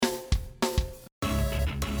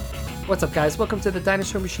What's up, guys? Welcome to the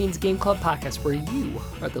Dinosaur Machines Game Club podcast, where you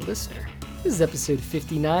are the listener. This is episode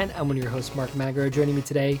 59. I'm one of your hosts, Mark Magro. Joining me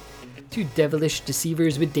today, two devilish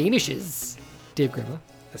deceivers with Danishes. Dave Grima.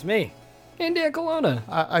 That's me. And Dan Colonna.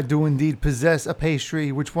 I do indeed possess a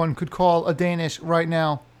pastry, which one could call a Danish right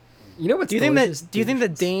now. You know what's Do you think the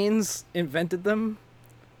Danes invented them?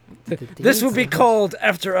 This would be called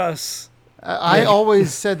after us. I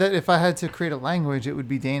always said that if I had to create a language, it would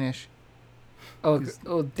be Danish.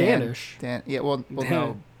 Danish. Well,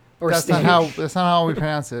 no. Or That's not how we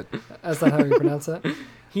pronounce it. That's not how you pronounce it?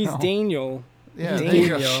 He's No. Daniel. Yeah,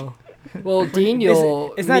 Daniel. Well,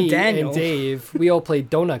 Daniel, It's not me, Daniel. and Dave, we all play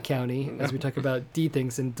Donut County as we talk about D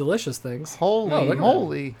things and delicious things. Holy look at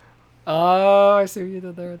moly. Oh, I see what you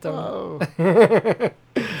did there. Oh.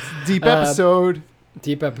 It's a deep episode.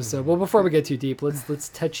 Deep episode. Well, before we get too deep, let's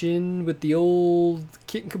touch in with the old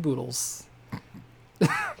kit and caboodles. Kit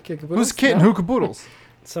and caboodles? Who's kitten? No? Who caboodles?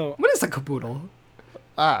 So What is a caboodle?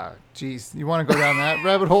 Jeez. You want to go down that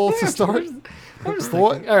rabbit hole to start? I'm just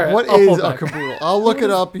What, thinking. All right, what I'll is pull a back. caboodle? I'll look it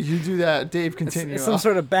up. You do that. Dave, continue. it's some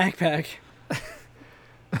sort of backpack.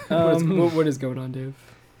 What is going on, Dave?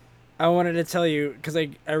 I wanted to tell you because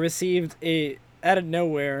I received out of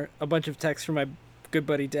nowhere a bunch of texts from my good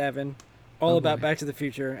buddy Davin, all Oh, about boy. Back to the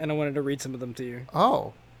Future, and I wanted to read some of them to you.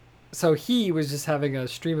 Oh. So he was just having a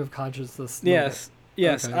stream of consciousness. Yes.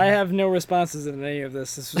 Okay. I have no responses in any of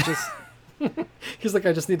this. This was just He's like,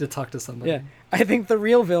 I just need to talk to somebody. yeah. I think the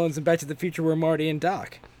real villains in Back to the Future were Marty and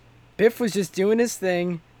Doc. Biff was just doing his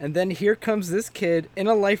thing, and then here comes this kid in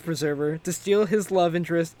a life preserver to steal his love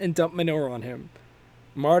interest and dump manure on him.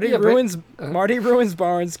 Marty Yeah, but- ruins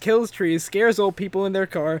barns, kills trees, scares old people in their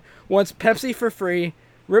car, wants Pepsi for free,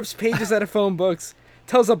 rips pages out of phone books,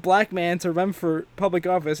 tells a black man to run for public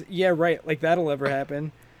office. Yeah, right, like that'll ever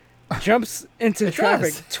happen. Jumps into It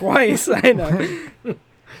traffic does. twice, I know.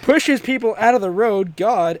 Pushes people out of the road,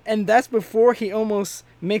 God, and that's before he almost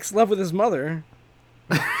makes love with his mother.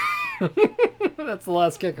 That's the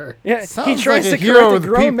last kicker. Yeah, Sounds he tries like a to hero correct a of the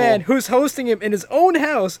grown people. man who's hosting him in his own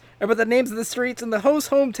house about the names of the streets in the host's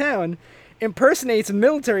hometown, impersonates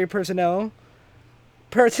military personnel,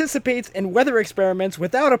 participates in weather experiments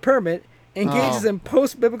without a permit, engages Oh. in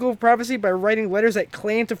post-biblical prophecy by writing letters that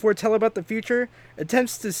claim to foretell about the future,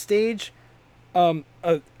 attempts to stage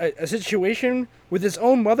a situation with his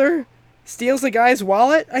own mother, steals a guy's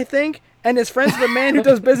wallet, I think, and is friends with a man who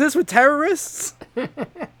does business with terrorists.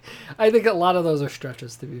 I think a lot of those are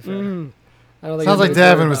stretches, to be fair. I don't think Sounds like anyone's worried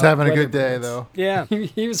Davin was about having a weather good day, reports. though. Yeah.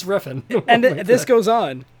 He was riffing. And Like this that. goes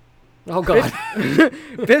on. Oh, God.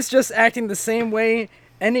 Biff's just acting the same way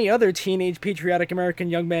any other teenage patriotic American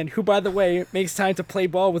young man who, by the way, makes time to play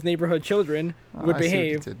ball with neighborhood children would I see what you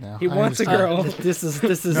behave. did now. He I wants a understand. girl. This is.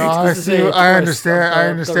 No, I this is see. a I twist understand. of I the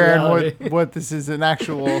understand reality. what this is an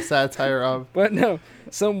actual satire of. But no,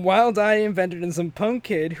 some wild-eyed inventor and some punk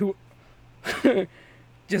kid who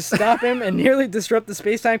just stop him and nearly disrupt the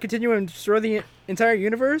space-time continuum and destroy the entire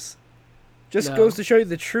universe. Just No. goes to show you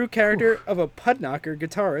the true character of a pudknocker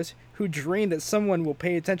guitarist who dreamed that someone will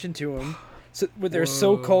pay attention to him with their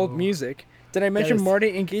so-called Whoa. music. Did I mention is-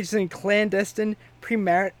 Marty engages in clandestine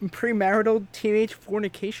premarital teenage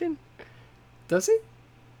fornication? Does he?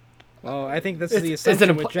 Oh, I think that's the It's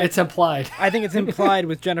assumption with it's implied. I think it's implied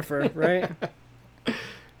with Jennifer, right?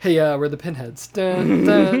 Hey, we're the pinheads. Dun,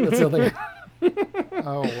 dun. That's the other thing.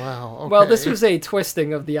 Oh wow. Okay. Well, this was a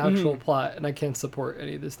twisting of the actual plot, and I can't support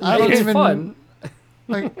any of this. I don't It's even- fun.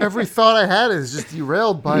 like every thought I had is just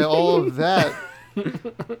derailed by all of that.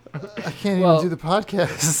 I can't Well- even do the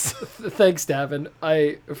podcast. Thanks, Davin.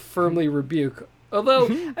 I firmly rebuke. Although,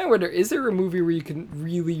 I wonder, is there a movie where you can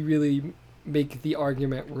really, really make the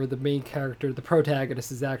argument where the main character, the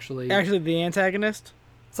protagonist, is actually... Actually, the antagonist,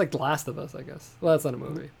 It's like The Last of Us, I guess. Well, that's not a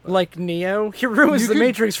movie. but- like Neo, he ruins You the could-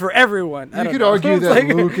 Matrix for everyone. I You don't could know. argue It's that like-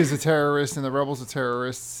 Luke is a terrorist and the rebels are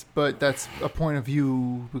terrorists, but that's a point of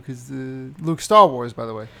view because Luke Star Wars, by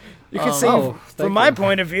the way. You could say, Oh, thank from my you.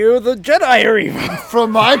 point of view, the Jedi are evil.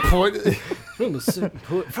 From my point, From a certain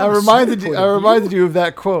point I reminded you of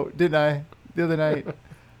that quote, didn't I, the other night? What,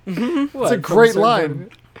 It's a from great certain line. point of view?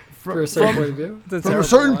 For a certain point of view? From a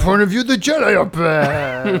certain point of view, the Jedi are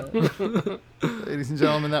bad. Ladies and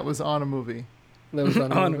gentlemen, that was on a movie. That was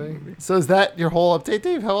not a On a movie. So is that your whole update,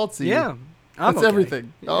 Dave? How else? Yeah, I'm That's okay.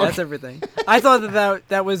 everything. Oh, That's everything. I thought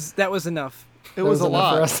that was enough. it That was a enough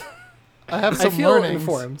for lot. us. I have I some feel learnings.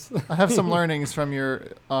 informed. I have some learnings from your.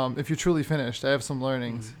 If you're truly finished, I have some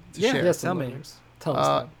learnings to Yeah. share. Yes, Tell some me. letters. Tell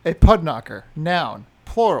us. A pudknocker, noun,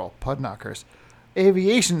 plural, pudknockers.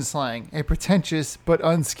 Aviation slang, a pretentious but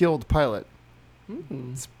unskilled pilot.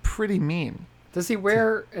 Hmm. It's pretty mean. Does he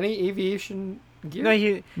wear any aviation gear? No,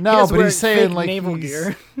 he No, does but wear he's saying fake like naval he's,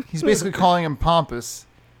 gear. he's basically calling him pompous.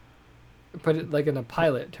 Put it like in a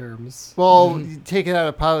pilot terms. Well, you take it out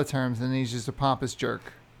of pilot terms, and he's just a pompous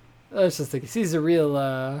jerk. I was just thinking, he's a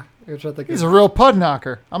real. He's a real pud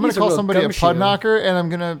knocker. I'm gonna He's a call real somebody a gumshoe. pud knocker,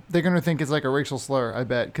 and they're gonna think it's like a racial slur. I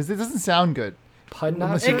bet because it doesn't sound good. pud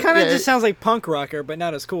Unless knocker. It kind of Yeah, just sounds like punk rocker, but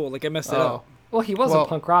not as cool. Like I messed it Oh. up. Well, he was Well- a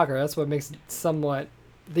punk rocker. That's what makes it somewhat,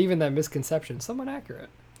 even that misconception, somewhat accurate.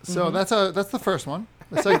 So that's the first one.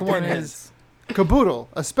 The second one is caboodle,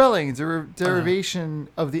 a spelling derivation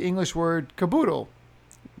of the English word caboodle,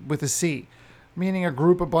 with a C, meaning a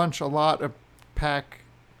group, a bunch, a lot, a pack,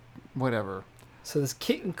 whatever. So this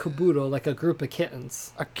kitten caboodle, like a group of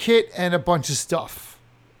kittens. A kit and a bunch of stuff,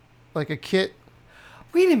 like a kit.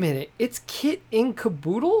 Wait a minute, it's kit in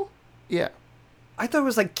caboodle? Yeah. I thought it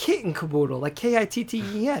was like kitten caboodle, like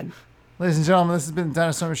Kitten. Ladies and gentlemen, this has been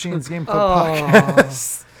Dinosaur Machines Game Club Oh.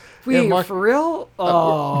 Podcast. Wait, Mark- for real?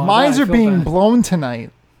 Oh, Minds now I are feel being bad. blown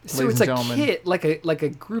tonight. So ladies it's a and gentlemen. kit, like a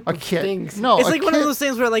group A of kit. things. No, It's a like one of kit- those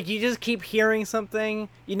things where like you just keep hearing something,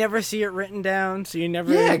 you never see it written down, so you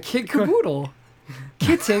never. Yeah, kit caboodle.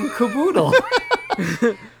 Kitten caboodle.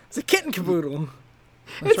 It's a kitten caboodle.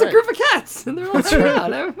 It's right. a group of cats, and they're all hanging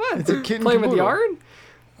out, having fun. It's a kitten playing with caboodle. yarn.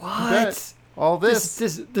 What? bet. All this.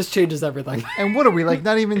 This changes everything. And what are we, like,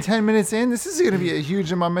 not even 10 minutes in? This is going to be a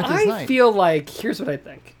huge momentous I night. feel like here's what I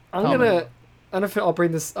think. Tell me. I'll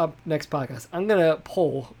bring this up next podcast. I'm gonna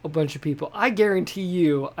poll a bunch of people. I guarantee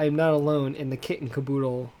you, I'm not alone in the kitten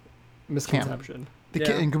caboodle misconception. The Yeah.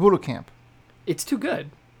 kit in Caboodle Camp. It's too good.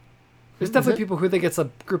 There's Is definitely it? people who think it's a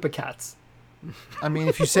group of cats. I mean,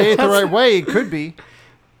 if you say it the right way, it could be.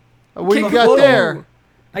 What do you Kit got caboodle. there?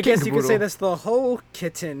 I guess you could say caboodle. that's the whole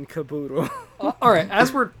kitten caboodle. All right,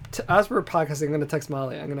 as we're podcasting, I'm gonna text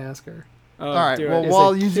Molly. I'm gonna ask her. Oh, All right. do it. Well, It's while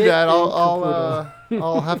a you do kit that, in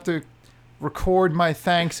I'll have to record my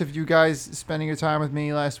thanks of you guys spending your time with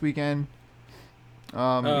me last weekend. We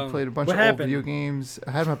played a bunch what of old happened? video games.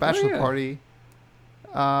 I had my bachelor yeah. party.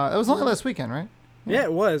 That was only last weekend, right? Yeah,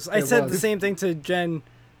 it was. I It said was. the same thing to Jen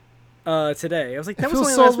today. I was like, that It was feels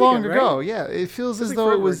only so last long weekend, ago. right? Yeah, it feels Feels as like though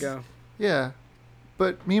it forever was. ago. Yeah,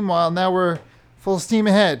 but meanwhile, now we're full steam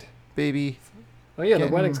ahead, baby. Oh yeah, Getting-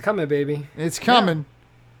 the wedding's coming, baby. It's coming.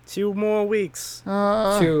 2 more weeks.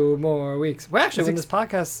 2 more weeks. Well, actually, when this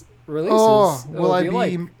podcast releases, Oh, it'll will I be be?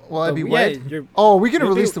 like Will I the be week. wed? Yeah, you're Oh, are we gonna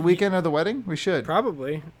you'll be- release the weekend of the wedding? We should.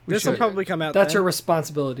 probably. We This will should. probably come out. That's then. your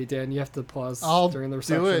responsibility, Dan. You have to pause I'll during the do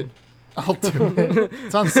reception. it. I'll do it.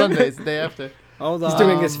 It's on Sundays, the day after. Hold He's on.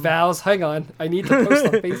 doing his vows. Hang on, I need to post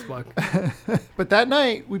on Facebook. But that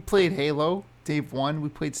night we played Halo. Dave won. We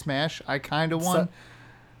played Smash. I kind of won.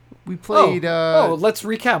 We played. Let's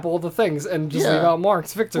recap all the things and just yeah. leave out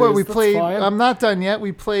Mark's victories. Well, we That's played. fine. I'm not done yet.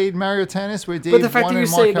 We played Mario Tennis where Dave but the fact won that you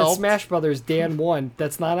and Mark say that helped. Smash Brothers Dan won,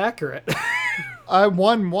 that's not accurate. I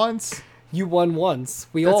won once. You won once.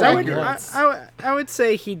 We That's all I won would, once. I would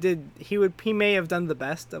say he did. He may have done the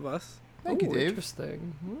best of us. Thank you, Ooh, Dave.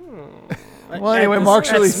 Interesting. Well, anyway, At- Mark's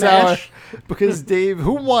at really sour Smash. because Dave,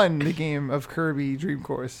 who won the game of Kirby Dream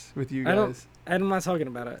Course with you I don't- guys? I'm not talking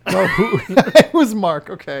about it. No, it was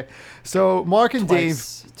Mark. Okay, so Mark and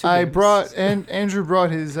Twice. Dave, 2 I games. brought and Andrew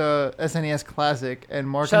brought his SNES Classic, and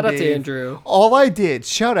Mark Shout and out Dave. to Andrew. All I did,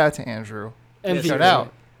 shout out to Andrew. MVP. Shout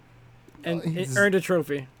out. And He's- it earned a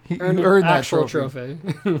trophy. He Earned earned, an that actual trophy.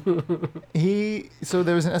 trophy. So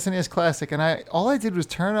there was an SNES Classic, and all I did was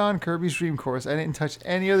turn on Kirby's Dream Course. I didn't touch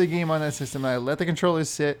any other game on that system. I let the controllers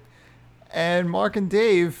sit, and Mark and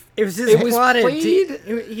Dave. It was his It was plotted. played-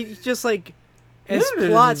 He just like his No,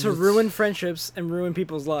 plot to it's- ruin friendships and ruin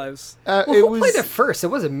people's lives. Well, It who was played it first? It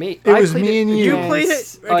wasn't me. It I was played me and you. You played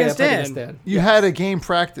it Oh, yeah, I against played Dan. against Dan. you had a game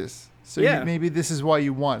practice, so Yeah. maybe this is why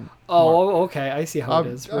you won. Mark. Oh, okay. I see how it I'm,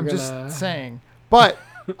 is. I'm just saying. But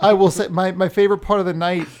I will say my favorite part of the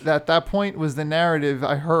night at that point was the narrative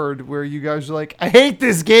I heard where you guys were like, I hate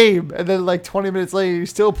this game. And then like 20 minutes later, you're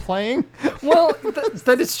still playing. Well,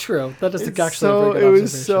 that is true. That is It's actually a so, very it good was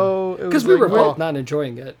observation. so. Because we were well, both not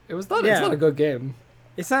enjoying it. It was not. Yeah. It's not a good game.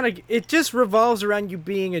 It's not a. It just revolves around you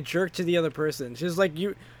being a jerk to the other person. It's just like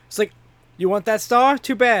you. It's like, you want that star?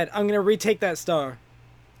 Too bad. I'm gonna retake that star.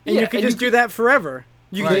 And Yeah, you can and just you do that forever.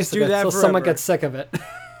 You can Right. just do that until forever. someone gets sick of it.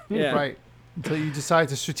 Yeah. Right. Until you decide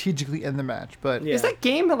to strategically end the match. But Yeah. Is that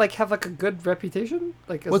game like have like a good reputation?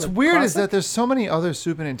 Like, as what's a weird is classic? that there's so many other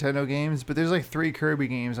Super Nintendo games, but there's like 3 Kirby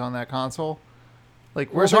games on that console. Like,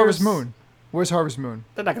 where's Well, Harvest there's- Moon? Where's Harvest Moon?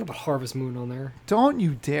 they're not gonna put Harvest Moon on there. Don't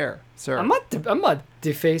you dare, sir. I'm not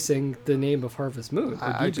defacing the name of Harvest Moon. or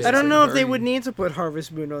I just- I don't debasing know it. if they very- would need to put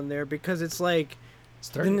Harvest Moon on there because it's like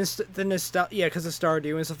Started. the nostalgia, yeah, because of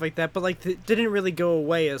Stardew and stuff like that. But like, it didn't really go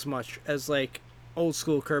away as much as like old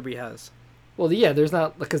school Kirby has. Well, yeah, there's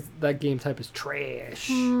not because that game type is trash.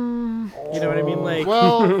 You know what I mean? Like,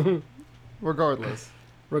 Well, regardless.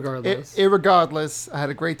 Regardless. Irregardless, I had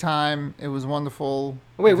a great time. It was wonderful.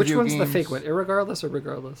 Wait, which Video one's the games. fake one? Irregardless or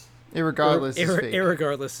regardless? Irregardless is fake.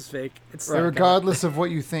 irregardless is fake. It's Right. Irregardless of what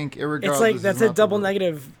you think, irregardless. it's like is that's a not the double word.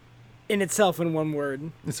 negative in itself in one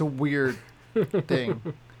word. It's a weird thing.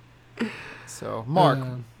 So, Mark,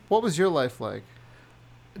 what was your life like?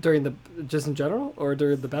 During the just in general or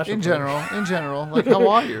during the bachelor? In party? general, like how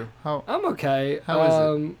are you? How? I'm okay.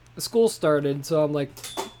 How is it? School started, so I'm like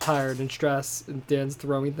tired and stressed, and Dan's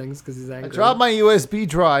throwing things because he's I angry. dropped my USB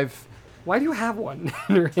drive. Why do you have one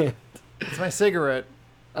in your hand? It's my cigarette.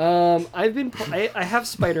 I've been I have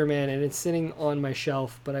Spider-Man and it's sitting on my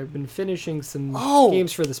shelf, but I've been finishing some Oh!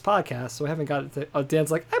 games for this podcast, so I haven't got it to. Oh,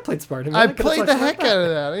 Dan's like, I played Spider-Man. I gotta played talk the about heck that." out of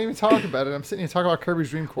that. I didn't even talk about it. I'm sitting here talking about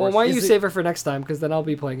Kirby's Dream Course. Well, why don't you Is it- save it for next time? Because then I'll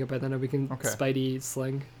be playing it by then, and we can Okay. Spidey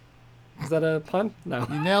sling. Is that a pun? No.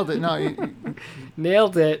 You nailed it. No, you,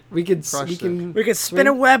 Nailed it. We could. Crushed We it. can. We could spin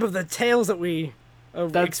a web of the tales that we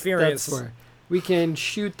experience. That's where we can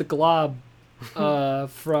shoot the glob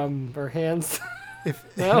from our hands. if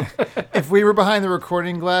No? if we were behind the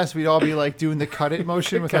recording glass, we'd all be like doing the cut it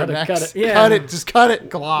motion with Cut our it, necks. cut it. Yeah. Cut it, just cut it.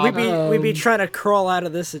 Glob. We'd be trying to crawl out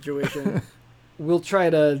of this situation. We'll try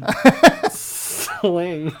to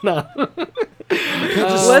sling. No.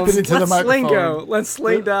 Just let's spit into the sling microphone. go. Let's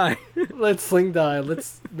sling die. Let's sling die.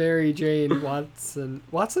 Let's Mary Jane Watson.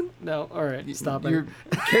 Watson? No. All right. Stop You're, it.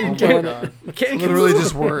 oh my can- god. Can- Literally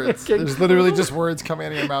just words. Can- There's literally just words coming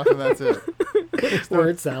out of your mouth, and that's it.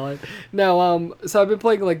 Word salad. No. So I've been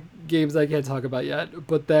playing like games I can't talk about yet,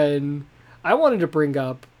 but then I wanted to bring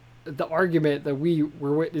up the argument that we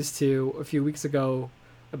were witness to a few weeks ago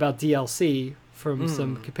about DLC from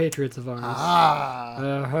some compatriots of ours. Ah.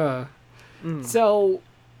 Uh-huh. So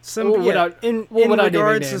Some Well, without- in without naming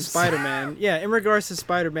regards to names. Spider-Man, in regards to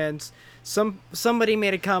Spider-Man's, somebody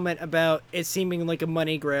made a comment about it seeming like a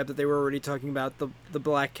money grab that they were already talking about the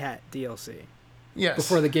Black Cat DLC Yes.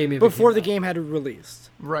 before the game even before came the out. game had released,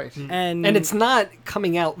 Right. and And it's not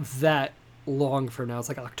coming out that long from now. It's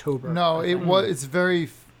like October. No, it was.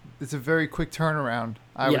 It's a very quick turnaround.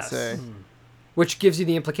 I would Yes. say. Which gives you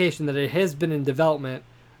the implication that it has been in development,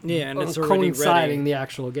 and it's already coinciding ready. the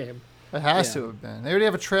actual game. It has Yeah. to have been. They already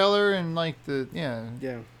have a trailer and like the yeah.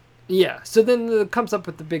 Yeah. So then it comes up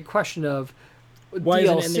with the big question of Why DLC.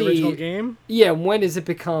 isn't it in the original game? Yeah. When does it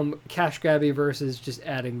become cash grabby versus just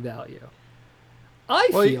adding value? I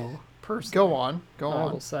Well, feel personally. Go on. Go I will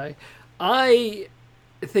on. say, I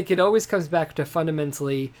think it always comes back to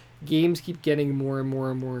fundamentally games keep getting more and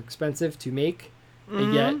more and more expensive to make,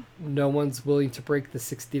 and yet no one's willing to break the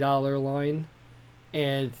 $60 line,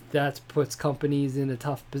 and that puts companies in a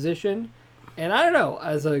tough position. And I don't know,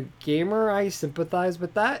 as a gamer, I sympathize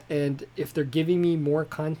with that. And if they're giving me more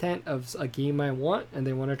content of a game I want, and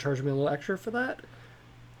they want to charge me a little extra for that,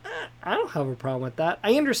 I don't have a problem with that.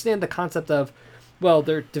 I understand the concept of, well,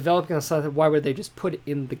 they're developing on something. Why would they just put it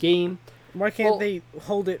in the game? Why can't Well- they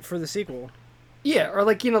hold it for the sequel? Yeah, or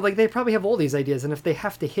like, like they probably have all these ideas, and if they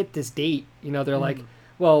have to hit this date, they're like,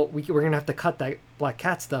 well, we're gonna have to cut that Black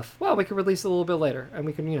Cat stuff. Well, we can release it a little bit later, and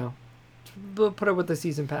we can, put it with the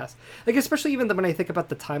season pass. Like, especially even when I think about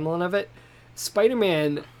the timeline of it,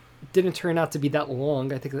 Spider-Man didn't turn out to be that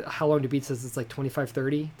long. I think How Long to Beat says it's like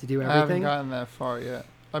 25-30 to do I haven't everything. gotten that far yet.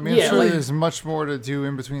 I mean, Yeah, I'm sure like- there's much more to do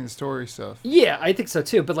in between the story stuff. Yeah, I think so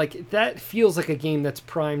too. But like that feels like a game that's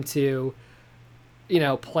primed to,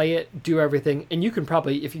 play it, do everything, and you can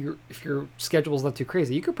probably, if your schedule's not too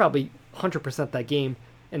crazy, you could probably 100% that game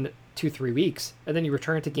in 2-3 weeks, and then you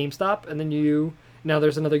return it to GameStop, and then now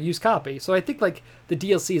there's another used copy. So I think like the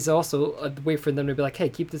DLC is also a way for them to be like, hey,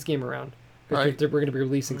 keep this game around, because Right. we're going to be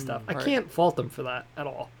releasing stuff. I Right. can't fault them for that at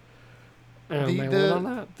all. Am I alone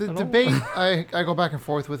on that? The at all? debate I go back and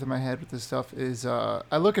forth with in my head with this stuff is I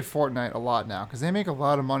look at Fortnite a lot now because they make a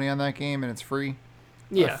lot of money on that game and it's free.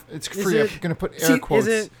 Yeah. It's Is free. it- I'm gonna put air See, quotes.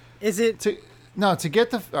 Is it? To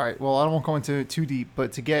get the all right. Well, I won't go into it too deep,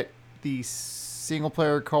 but to get the single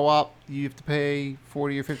player co-op, you have to pay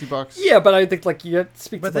 $40 or $50. Yeah, but I think like you have to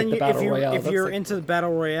speak But to like then the battle royale. if That's, you're like, into the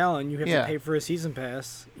battle royale and you have Yeah. to pay for a season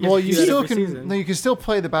pass, Well, have to you do that still every can. season. No, you can still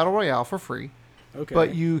play the battle royale for free, Okay.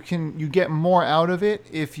 but you get more out of it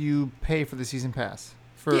if you pay for the season pass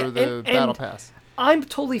for Yeah, the and- battle and- pass. I'm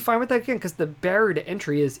totally fine with that again because the barrier to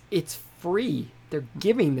entry is it's free. They're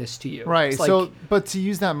giving this to you. Right. It's like, So, but to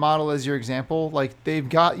use that model as your example, like they've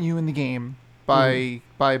got you in the game by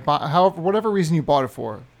however whatever reason you bought it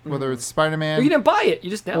for, whether it's Spider-Man you didn't buy it. You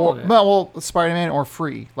just or downloaded it. well, Spider-Man or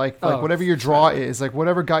free, like Oh, whatever your draw is, like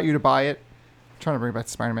whatever got you to buy it. I'm trying to bring it back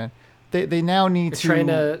to Spider-Man. they now need They're trying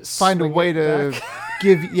to to find a swing way it to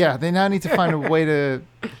back. they now need to find a way to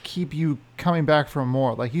keep you coming back for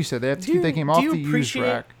more. Like you said, they have to keep that game off the used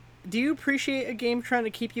rack. Do you appreciate a game trying to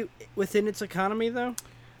keep you within its economy, though?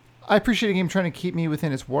 I appreciate a game trying to keep me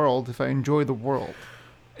within its world if I enjoy the world.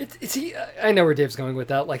 I know where Dave's going with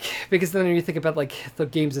that, like, because then you think about like the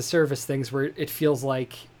games of service things where it feels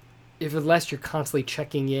like unless you're constantly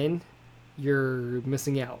checking in, you're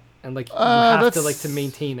missing out, and like you have to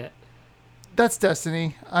maintain it. That's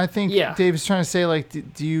Destiny. I think Yeah. Dave is trying to say, like,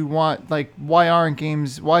 do you want, like,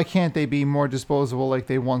 why can't they be more disposable like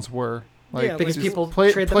they once were? Like, Yeah, because just people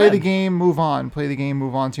play trade them the in. game, move on. Play the game,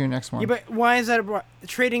 move on to your next one. Yeah, but why is that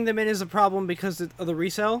trading them in is a problem because of the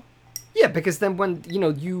resale? Yeah, because then when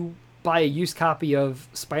you buy a used copy of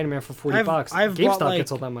Spider-Man for $40, I've bought, GameStop like-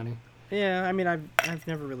 gets all that money. Yeah, I mean, I've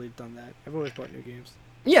never really done that. I've always bought new games.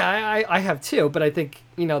 Yeah, I have too, but I think,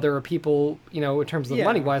 there are people, in terms of Yeah.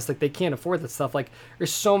 money-wise, like, they can't afford that stuff. Like,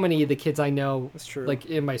 there's so many of the kids I know, That's true. like,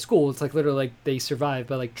 in my school, it's like, literally, like, they survive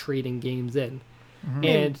by, like, trading games in. Mm-hmm.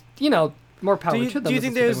 And, more power do you, to them do you if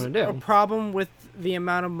think that's there's what they a want to do. problem with the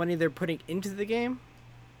amount of money they're putting into the game?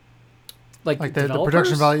 like the developers?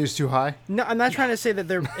 production value is too high. No, I'm not trying to say that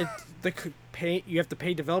you have to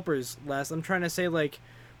pay developers less. I'm trying to say, like,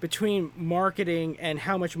 between marketing and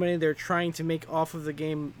how much money they're trying to make off of the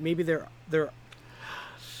game, maybe they're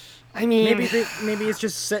I mean, maybe it's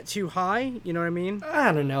just set too high. You know what I mean?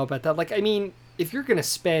 I don't know about that. Like, I mean, if you're gonna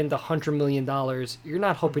spend $100 million, you're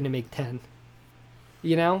not hoping to make 10.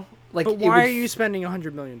 Like, But why are you spending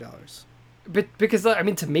 $100 million? But because I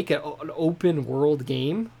mean, to make an open world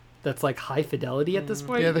game that's like high fidelity at this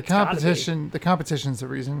point. Yeah, the it's gotta be. competition's the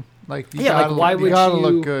reason. Like, you Yeah, like, gotta, why you would gotta you-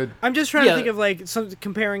 look good. I'm just trying to Yeah. think of, like,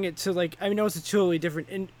 comparing it to, like, I know it's a totally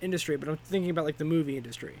different industry, but I'm thinking about, like, the movie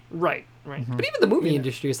industry. Right. Mm-hmm. But even the movie Yeah.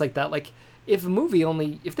 industry is like that. Like, if a movie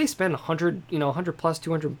if they spend 100, 100 plus,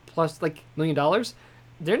 200 plus, like, $1 million,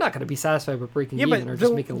 they're not going to be satisfied with breaking Yeah, even but or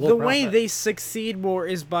just making a little the way profit. they succeed more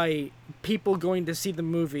is by people going to see the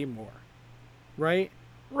movie more, right?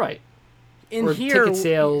 Right. In or here, ticket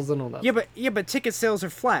sales and all that. yeah, but ticket sales are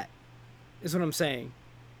flat, is what I'm saying.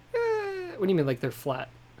 What do you mean, like they're flat?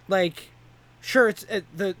 Like, sure, it's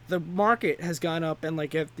the market has gone up, and,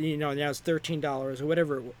 like, if now it's $13 or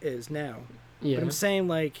whatever it is now. Yeah. But I'm saying,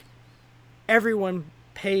 like, everyone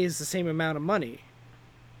pays the same amount of money.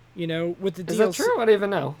 With the Is deals. that true? I don't even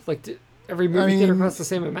know. Like, every movie theater mean, costs the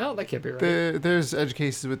same amount? That can't be right. There's edge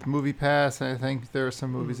cases with Movie Pass, and I think there are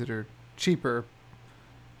some movies Hmm. that are cheaper.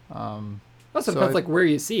 Also so depends, I- like, where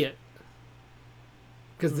you see it.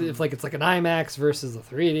 Because if, like, it's like an IMAX versus a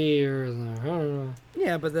 3D or... I don't know.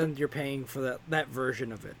 Yeah, but then you're paying for that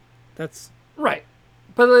version of it. That's Right.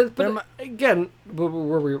 But I'm- again, where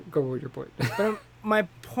we go with your point? my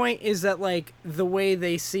point is that, like, the way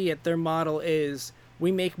they see it, their model is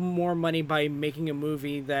we make more money by making a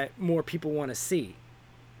movie that more people want to see.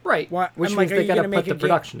 Right. Why, Which I'm means like, they are you got to gonna put make the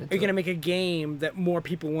production Are into you gonna it. make a game that more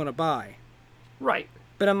people want to buy? Right.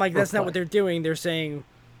 But I'm like, that's not play. what they're doing. They're saying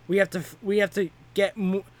we have to get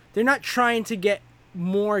more. They're not trying to get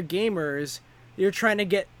more gamers. They're trying to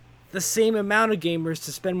get the same amount of gamers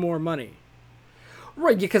to spend more money.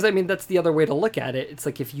 Right, because, I mean, that's the other way to look at it. It's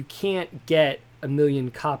like if you can't get 1 million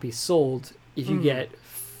copies sold, if you get,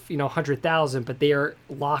 100,000, but they are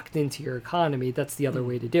locked into your economy, that's the other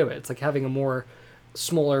way to do it. It's like having a more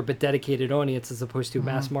smaller but dedicated audience as opposed to a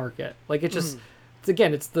mass market. Like, it just,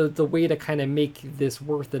 it's the way to kind of make this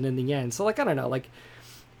worth it in the end. So, like, I don't know, like,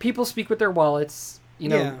 people speak with their wallets.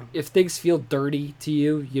 Yeah. If things feel dirty to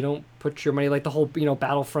you, you don't put your money, like the whole,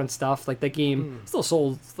 Battlefront stuff, like that game still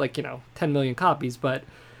sold, like, 10 million copies, but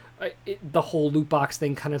the whole loot box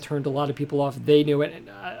thing kind of turned a lot of people off. They knew it. And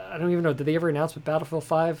I don't even know, did they ever announce with Battlefield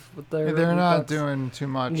 5? With their They're loot not box? doing too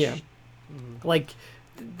much. Yeah. Like,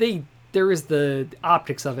 there is the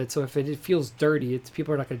optics of it, so if it feels dirty,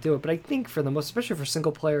 people are not going to do it. But I think for the most, especially for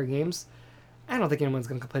single player games, I don't think anyone's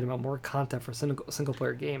going to complain about more content for single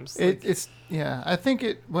player games. Like, I think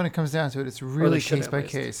when it comes down to it, it's really should case at by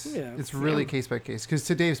least. case. Yeah. It's really case by case. Because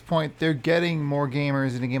to Dave's point, they're getting more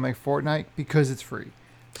gamers in a game like Fortnite because it's free.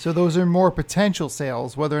 So those are more potential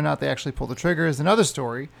sales. Whether or not they actually pull the trigger is another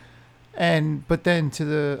story. But then to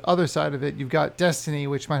the other side of it, you've got Destiny,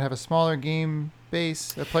 which might have a smaller game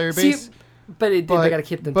base, a player base. but they got to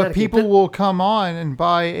keep them But dedicated. people will come on and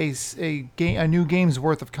buy a new game's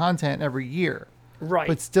worth of content every year. Right.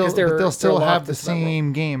 But still, 'cause they'll still locked have the into that world.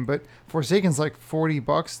 same game. But Forsaken's like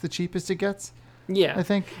 $40, the cheapest it gets, Yeah. I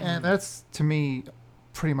think, and that's to me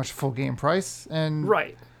pretty much full game price. And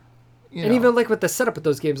Right. you And know, even like with the setup of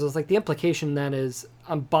those games, it's like the implication then is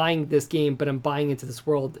I'm buying this game, but I'm buying into this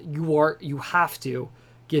world. You have to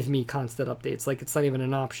give me constant updates. Like, it's not even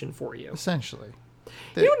an option for you. Essentially.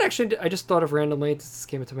 You know what, actually, I just thought of randomly, this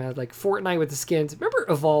came into my head, like Fortnite with the skins. Remember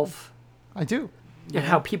Evolve? I do. And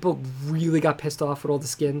how people really got pissed off with all the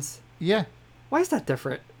skins? Yeah. Why is that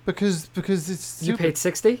different? Because it's stupid. You paid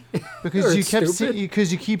 $60? Because Or you it's kept stupid?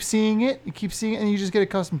 because you keep seeing it, and you just get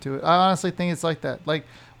accustomed to it. I honestly think it's like that. Like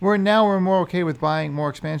we're more okay with buying more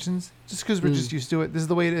expansions just because we're just used to it. This is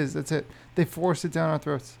the way it is. That's it. They force it down our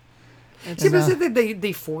throats. See, but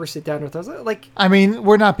they force it down with us. Like, I mean,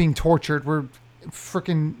 we're not being tortured. We're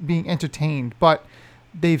freaking being entertained. But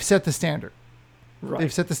they've set the standard. right.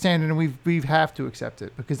 They've set the standard, and we have to accept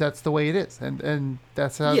it because that's the way it is, and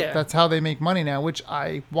that's how they make money now. Which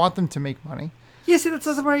I want them to make money. Yeah, see, that's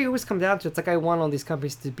where you always come down to. It's like I want all these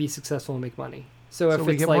companies to be successful and make money. So if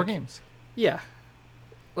we it's get like, more games. Yeah.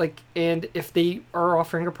 Like, and if they are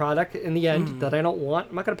offering a product in the end that I don't want,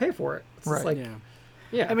 I'm not going to pay for it. It's just Right. like,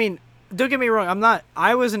 yeah. I mean, don't get me wrong.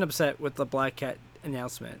 I wasn't upset with the Black Cat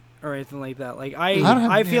announcement or anything like that. Like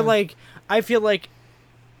I feel like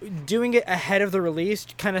doing it ahead of the release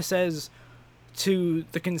kind of says to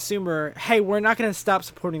the consumer, "Hey, we're not going to stop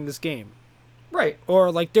supporting this game." Right.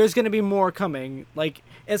 Or like there's going to be more coming. Like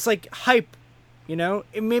it's like hype, you know?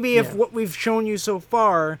 And maybe if what we've shown you so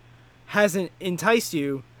far hasn't enticed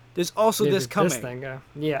you, there's also Maybe this coming. This thing,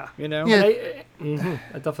 yeah. You know? Yeah. I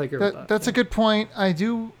definitely agree with that. That's a good point. I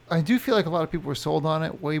do feel like a lot of people were sold on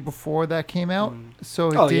it way before that came out, so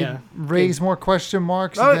it did raise more question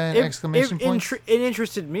marks than exclamation points. It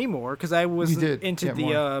interested me more because I was into get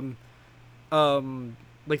the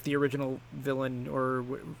like the original villain or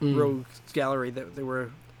rogue gallery that they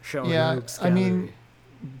were showing. Yeah, Rogues I mean, Gallery.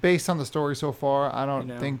 based on the story so far, I don't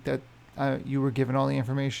You know. think that you were given all the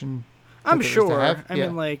information. I'm that there is to sure. have. I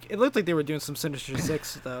mean, like it looked like they were doing some Sinister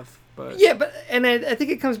Six stuff, but Yeah, but and I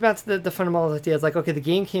think it comes back to the fundamental idea. It's like, okay, the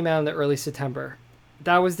game came out in the early September.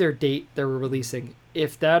 That was their date they were releasing.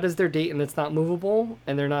 If that is their date and it's not movable,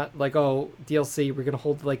 and they're not like, oh, DLC, we're gonna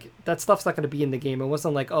hold, like, that stuff's not gonna be in the game. It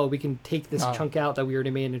wasn't like, oh, we can take this chunk out that we already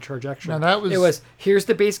made and charge extra. No, that was. It was, here's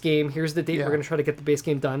the base game, here's the date Yeah. we're gonna try to get the base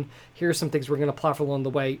game done. Here's some things we're gonna plot for along the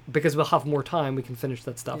way because we'll have more time. We can finish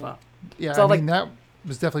that stuff up. Yeah, So, I mean that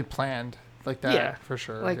was definitely planned like that. Yeah, for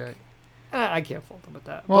sure. like, yeah. I can't fault them with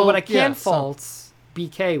that. Well, but what I can yeah, fault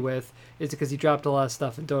BK with is because he dropped a lot of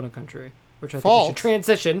stuff in Donut Country, which I think we Fault? should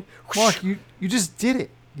transition. Mark, you just did it.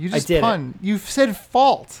 You just did it. pun. You said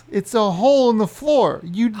fault. It's a hole in the floor.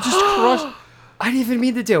 You just crushed. I didn't even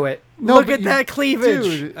mean to do it. No, look but at that cleavage.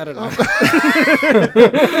 dude, I don't know.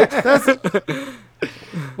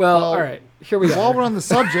 Well, all right. Here we While we're go. on the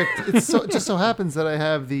subject, it just so happens that I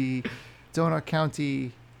have the Donut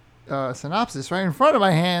County synopsis right in front of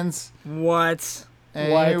my hands. What?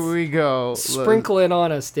 And What? here we go. Sprinkle it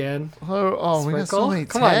on us, Dan. Oh, we got so Sprinkle? many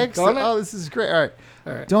Come on, tags. Donut. Oh, this is great. All right.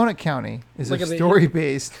 All right. Donut County is Look a at the-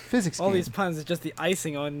 story-based physics All game. these puns are just the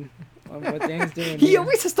icing on what Dan's doing. He here.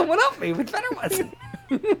 always has to one up me with better ones.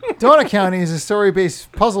 Donut County is a story-based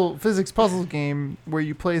physics puzzle game where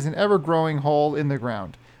you play as an ever-growing hole in the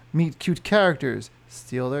ground, meet cute characters,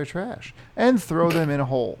 steal their trash, and throw them in a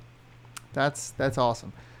hole. That's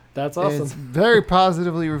awesome. That's It's awesome. very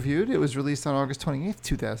positively reviewed. It was released on August 28th,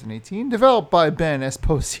 2018, developed by Ben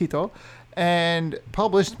Esposito, and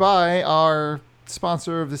published by our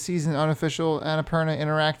sponsor of the season, unofficial Annapurna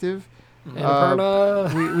Interactive.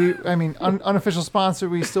 Annapurna. I mean, unofficial sponsor.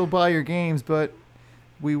 We still buy your games, but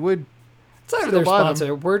we would. It's not still their buy them.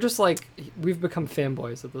 sponsor. We're just like, we've become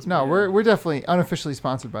fanboys at this No, point. we're definitely unofficially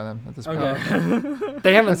sponsored by them at this point. Okay.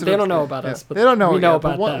 They haven't. That's what They I'm don't know saying. about Yeah. us, but They don't know. we know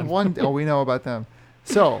but about them. we know about them.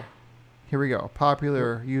 So, here we go.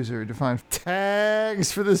 Popular user defined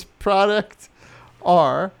tags for this product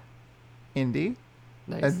are indie,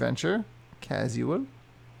 Nice. adventure, casual,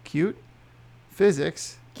 cute,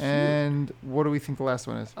 physics, and what do we think the last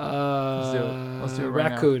one is? Let's do it. Let's do it right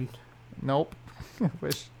now. Raccoon. Nope. I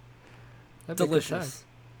wish. That'd be a good Delicious.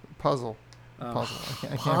 Puzzle. Oh.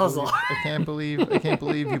 Puzzle. Puzzle. I can't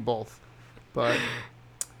believe you both. But tag.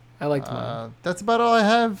 I liked mine. that's about all I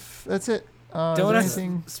have. That's it. Is there Donuts.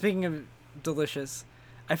 anything? Speaking of delicious,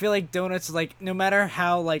 I feel like donuts. Like no matter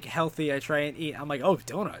how like healthy I try and eat, I'm like, oh,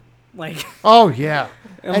 donut. Like Oh yeah,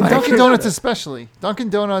 I'm and like- Dunkin' Donuts especially. Dunkin'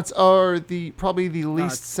 Donuts are probably the least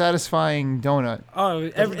it's- satisfying donut. oh,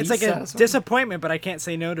 it's like a satisfying. disappointment, but I can't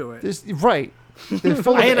say no to it. Right. They're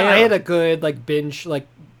full of I air. had a good like binge, like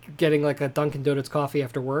getting like a Dunkin' Donuts coffee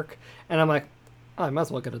after work, and I'm like, oh, I might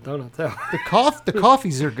as well get a donut too. the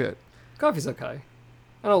coffees are good. Coffee's okay.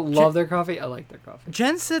 I don't love their coffee. I like their coffee.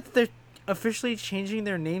 Jen said they're officially changing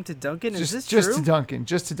their name to Dunkin'? Is this just true? to Dunkin',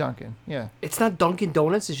 just to Dunkin'. Yeah, It's not Dunkin'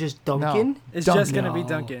 Donuts. It's just Dunkin'. It's Dunkin'. just gonna be No.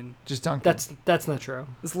 Dunkin'. just Dunkin'. That's not true.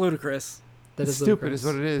 It's ludicrous. That It's is stupid, ludicrous. is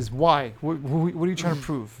what it is. Why? What are you trying to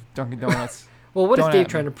prove, Dunkin' Donuts? Well, what is Don't Dave at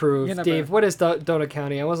me. trying to prove? You're not Dave, bad. what is Donut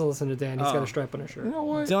County? I wasn't listening to Dan. He's got Oh. a stripe on his shirt. You know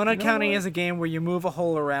what? Donut You know County what? is a game where you move a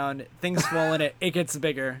hole around, things fall in it, it gets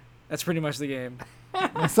bigger. That's pretty much the game.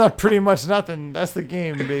 It's not pretty much nothing. That's the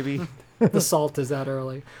game, baby. The salt is out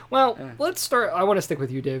early. Well, Yeah. let's start. I want to stick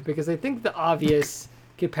with you, Dave, because I think the obvious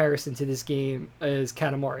comparison to this game is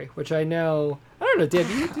Katamari, which I know. I don't know, Dave.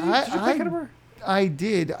 Did you play Katamari? I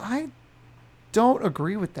did. I don't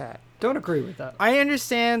agree with that. Don't agree with that. I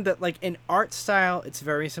understand that, like, in art style, it's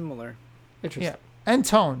very similar. Interesting. Yeah, and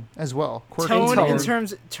tone as well. Quirky Tone tone.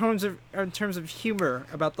 in terms of humor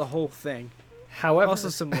about the whole thing, However, also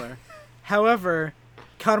similar. However,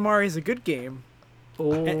 Katamari is a good game,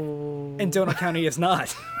 oh, and Donut County is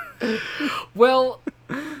not. well,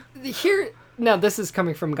 here now this is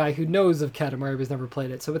coming from a guy who knows of Katamari but has never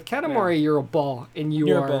played it. So with Katamari, you're a ball, and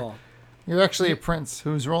You're are a ball. You're actually a prince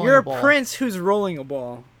who's rolling You're a a ball. prince who's rolling a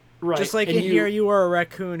ball. right. Just like and in here, you are a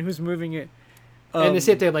raccoon who's moving it. and the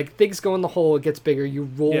same thing, like things go in the hole, it gets bigger. You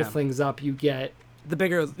roll Yeah. things up, you get. The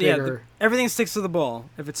bigger, Bigger. everything sticks to the ball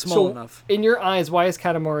if it's small So, enough. in your eyes, why is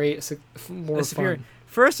Katamari more It's superior. fun?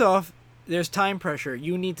 First off, there's time pressure.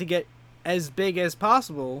 You need to get as big as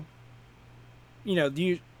possible. In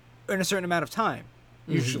a certain amount of time.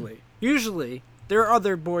 Usually, there are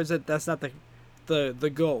other boards that's not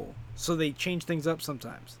the goal. So they change things up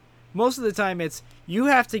sometimes. Most of the time, it's you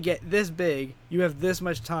have to get this big. You have this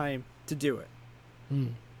much time to do it.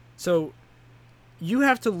 So you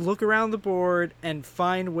have to look around the board and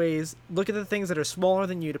find ways. Look at the things that are smaller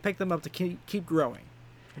than you to pick them up to keep growing.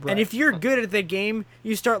 Right. And if you're good at the game,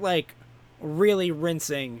 you start like really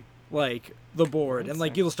rinsing like the board, and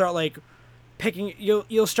like you'll start like picking.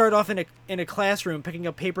 You'll start off in a classroom picking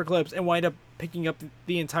up paper clips and wind up picking up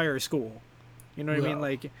the entire school. You know what I mean?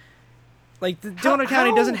 Wow. Like the Donut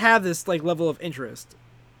County doesn't have this like level of interest.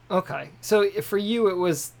 Okay, so for you, it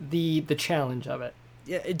was the challenge of it.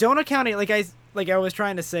 Yeah, Donut County, like I was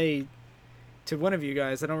trying to say to one of you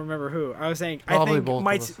guys, I don't remember who. I was saying Probably I think both of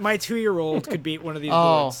us. my 2-year-old could beat one of these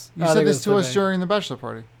Oh, boards. you I said think this that's to us okay. during the bachelor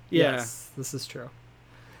party. Yeah. Yes, this is true.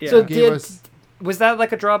 Yeah. So Gave us was that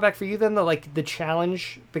like a drawback for you then, the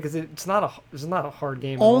challenge, because it's not a hard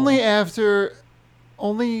game.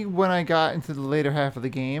 only when I got into the later half of the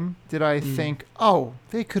game did I think, oh,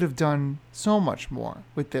 they could have done so much more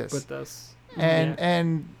with this. with this, and Yeah.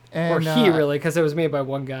 and or he really, because it was made by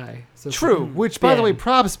one guy. So it's true. like, Which, by the way, Ben.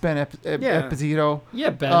 props Ben Yeah. Epizito. Yeah,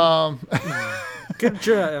 Ben. Good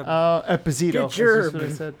job. Epizito. Good That's just job. what I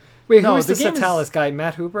said. Wait, no, who was the the game is- Satalis guy?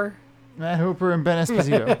 Matt Hooper. Matt Hooper and Ben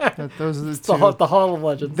Esposito. Those are the The, two. the Hall of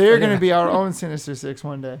Legends. They're Yeah. going to be our own Sinister Six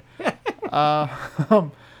one day.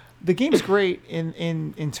 The game's great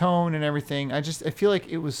in tone and everything. I feel like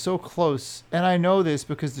it was so close, and I know this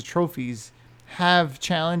because the trophies have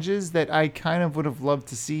challenges that I kind of would have loved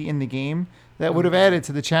to see in the game that would have added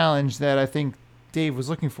to the challenge that I think Dave was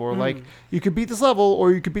looking for. Like, you could beat this level,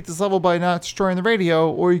 or you could beat this level by not destroying the radio,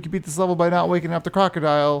 or you could beat this level by not waking up the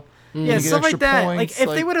crocodile. Yeah, You get stuff like extra that. points, Like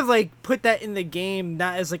if they would have like put that in the game,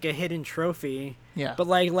 not as like a hidden trophy, Yeah. but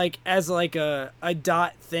like as like a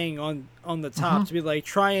dot thing on the top to be like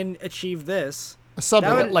try and achieve this. a sub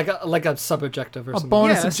that would- like a sub objective or a something.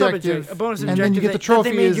 bonus yeah, objective, a bonus objective, and then you get the that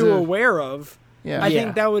trophy they made as you a- aware of. Yeah. I Yeah.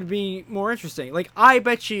 think that would be more interesting. Like I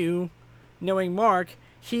bet you, knowing Mark,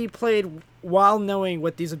 he played while knowing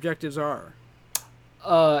what these objectives are.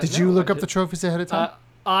 Did you look up the trophies ahead of time?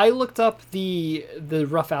 I looked up the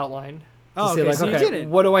rough outline. To Oh, say, okay, like, so you okay, did it.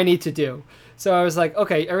 what do I need to do? So I was like,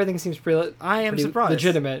 okay, everything seems I am pretty surprised.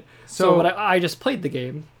 legitimate. So So- when I just played the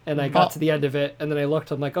game and I got Oh. to the end of it, and then I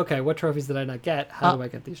looked, I'm like, okay, what trophies did I not get? How do I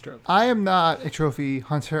get these trophies? I am not a trophy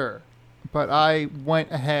hunter, but I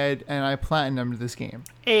went ahead and I platinumed this game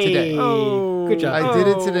today. Hey, Oh. good job. I did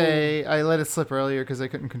it Oh. today. I let it slip earlier because I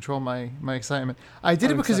couldn't control my excitement. I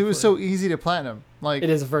did it I'm because it excited was for so easy to platinum. Like, It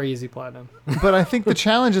is a very easy platinum. but I think the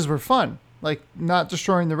challenges were fun. Like not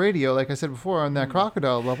destroying the radio, like I said before, on that Mm.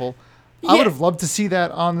 crocodile level. I Yeah. would have loved to see that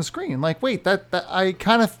on the screen. Like, wait, that I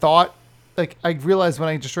kind of thought, like, I realized when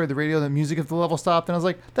I destroyed the radio, the music of the level stopped, and I was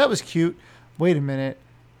like, that was cute. Wait a minute.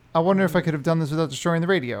 I wonder if I could have done this without destroying the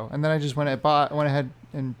radio. And then I just went ahead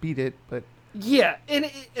and beat it. But Yeah, and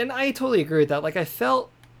I totally agree with that. Like I felt,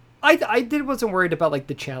 wasn't worried about like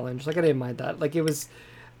the challenge. Like I didn't mind that. Like it was,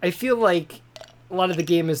 I feel like a lot of the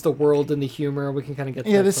game is the world and the humor. We can kind of get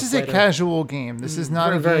to Yeah, that this stuff is a later. casual game. This is not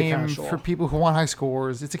Very, a very game casual. for people who want high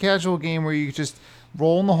scores. It's a casual game where you just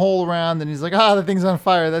roll in the hole around, and he's like, the thing's on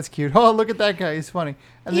fire. That's cute. Oh, look at that guy. He's funny.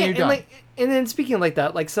 And then you're done. And then speaking like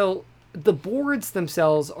that, like, so the boards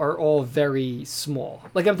themselves are all very small.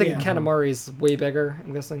 Like, I'm thinking Yeah. Katamari is way bigger,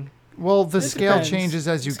 I'm guessing. Well, the It scale depends. changes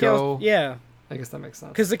as you Scales- go. Yeah, I guess that makes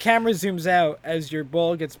sense. because the camera zooms out as your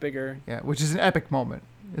ball gets bigger. Yeah, which is an epic moment.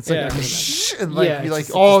 It's Yeah. like, I can and like, Yeah, you're it's like,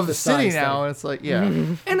 just- oh, it's the just the city size now. thing. And it's like, yeah.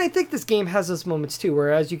 And I think this game has those moments too,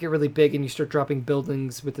 where as you get really big and you start dropping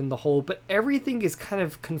buildings within the hole, but everything is kind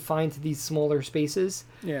of confined to these smaller spaces.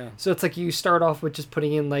 Yeah. So it's like you start off with just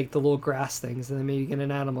putting in like the little grass things, and then maybe you get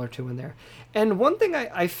an animal or two in there. And one thing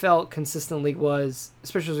I felt consistently was,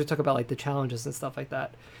 especially as we talk about like the challenges and stuff like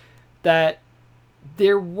that, that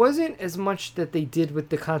there wasn't as much that they did with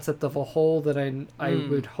the concept of a hole that I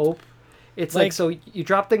would hope. It's like, so you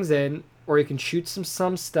drop things in, or you can shoot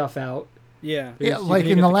some stuff out. Yeah. Yeah, You like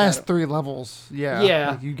can in get the the last cat- 3 levels. Yeah. Yeah,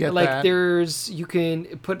 Like you get like that. you can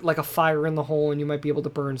put like a fire in the hole, and you might be able to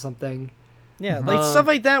burn something. Yeah, like stuff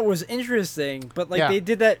like that was interesting, but like Yeah. they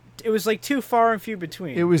did that. It was like too far and few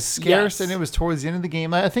between. It was scarce, Yes. and it was towards the end of the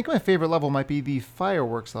game. I think my favorite level might be the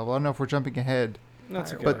fireworks level. I don't know if we're jumping ahead.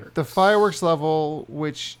 That's okay. But the fireworks level,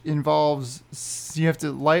 which involves you have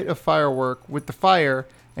to light a firework with the fire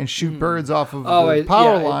and shoot birds off of the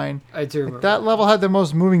power line. I do remember. That level had the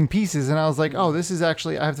most moving pieces, and I was like, oh, this is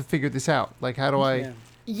actually, I have to figure this out. Like, how do I... Yeah.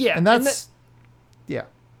 Yeah, And that's... yeah.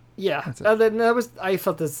 Yeah, That's it. then that was, I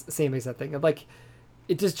felt the same exact thing. Like,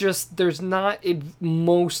 it just there's not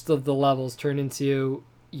most of the levels turn into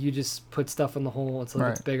you just put stuff in the hole until it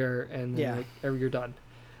gets Right. bigger, and then Yeah. like, you're done.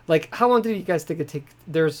 Like, how long did you guys think it take?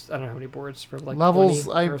 There's I don't know how many boards for like Levels,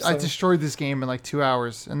 20 or I so? destroyed this game in like 2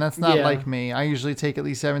 hours, and that's not Yeah. like me. I usually take at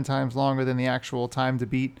least 7 times longer than the actual time to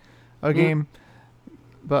beat a Mm. game.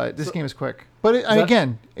 But this So- game is quick. But that-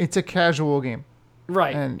 again, it's a casual game.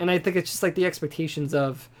 Right, And- and I think it's just like the expectations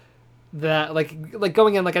of that, like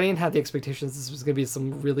going in, like I didn't have the expectations this was gonna be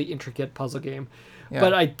some really intricate puzzle game, Yeah.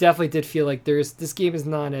 but I definitely did feel like this game is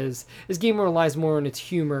not as this game relies more on its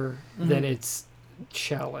humor than its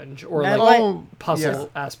challenge or And like oh,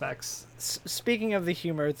 puzzle yeah. aspects. Speaking of the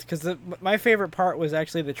humor, because my favorite part was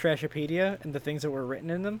actually the Trashopedia and the things that were written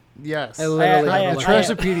in them. Yes. I literally I- have the like,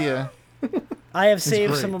 Trashopedia. I have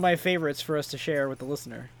saved great. some of my favorites for us to share with the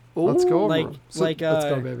listener. Let's go Ooh, over Like, them. like, let's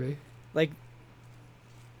go, uh, baby. like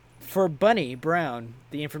for Bunny Brown,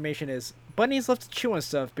 the information is bunnies love to chew on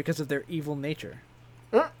stuff because of their evil nature.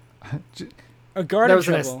 J- A garden was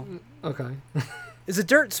an shovel Okay. is a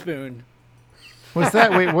dirt spoon. What's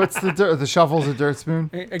that? Wait, what's the dirt? The shovel's a dirt spoon?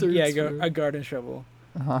 spoon. A garden shovel.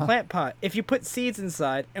 Uh-huh. Plant pot. If you put seeds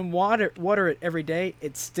inside and water it every day,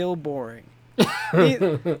 it's still boring.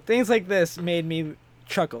 Things like this made me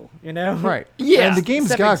chuckle, you know? Right. Yeah. And the game's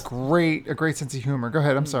Stepping got st- a great sense of humor. Go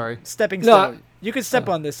ahead. I'm sorry. Stepping No, stone. You could step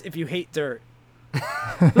on this if you hate dirt.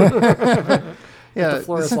 Yeah. the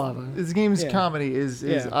floor is lava. This game's Yeah. comedy is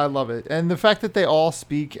Yeah. I love it, and the fact that they all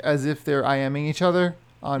speak as if they're IMing each other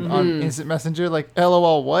on Mm-hmm. Instant Messenger, like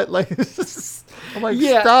LOL, what? Like, it's just, I'm like,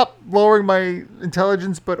 Yeah. stop lowering my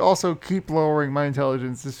intelligence, but also keep lowering my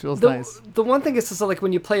intelligence. This feels nice. The one thing is just like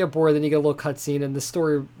when you play a board, then you get a little cutscene, and the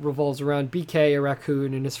story revolves around BK, a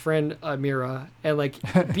raccoon, and his friend Mira. And like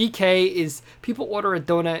BK is people order a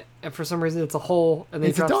donut, and for some reason it's a hole, and they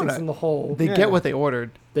It's a drop things donut. in the hole. They Yeah. get what they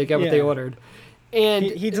ordered. They get what they Yeah. ordered, and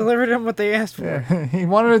He delivered them what they asked for. He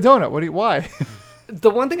wanted a donut. Why? the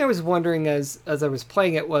one thing I was wondering as I was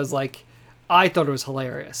playing it was like, I thought it was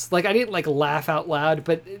hilarious. Like I didn't like laugh out loud,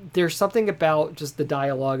 but there's something about just the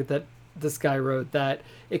dialogue that this guy wrote that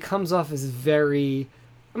it comes off as very.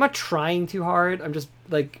 I'm not trying too hard. I'm just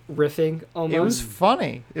like riffing almost. It was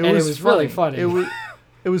funny. And it was really funny.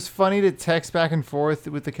 It was funny to text back and forth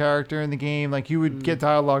with the character in the game. Like you would get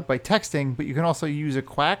dialogue by texting, but you can also use a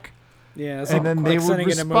quack, Yeah, it's and like, then like they would sending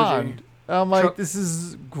an emoji. respond. I'm like, Tro- this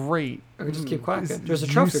is great. I could just keep quacking. It's There's a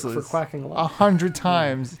trophy for useless. quacking a lot. 100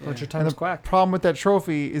 times. A bunch of And times the quack. problem with that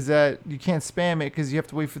trophy is that you can't spam it because you have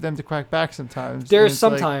to wait for them to quack back sometimes. There's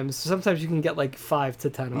And it's like- sometimes you can get like 5 to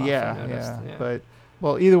 10 off. I yeah, noticed. yeah, but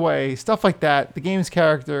well, either way, stuff like that. The game's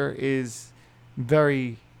character is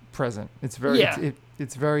very present. It's very, Yeah.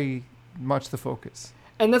 it's very much the focus.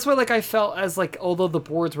 And that's why like I felt as like although the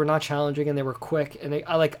boards were not challenging and they were quick and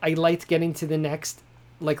I liked getting to the next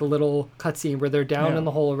like little cutscene where they're down Yeah. in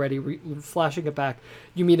the hole already, flashing it back.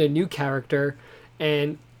 You meet a new character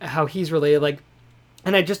and how he's related. Like,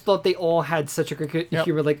 and I just thought they all had such a good Yep.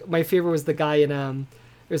 humor. Like my favorite was the guy in it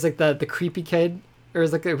was like the creepy kid. Or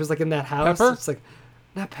it was like in that house. Pepper? It's like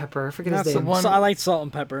not Pepper. I forget Not his name. one- so I liked Salt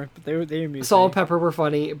and Pepper, but they amused Salt me. and Pepper were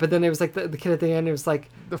funny, but then it was like the kid at the end. It was like,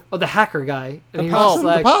 the hacker guy, and he was Oh, just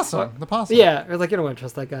like, the possum. The possum. yeah, it was like, you don't want to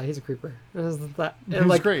trust that guy. He's a creeper. It was that. He And was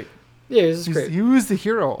like, great. yeah, it was just great. He was the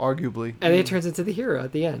hero, arguably. And then he turns into the hero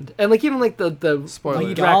at the end. And like even like the Spoiler.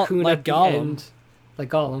 lead Like raccoon like at the Gollum. end, like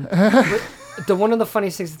Gollum. But the one of the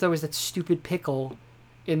funniest things is always that stupid pickle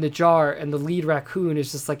in the jar, and the lead raccoon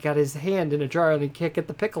is just like got his hand in a jar and he can't get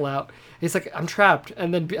the pickle out. He's like, I'm trapped.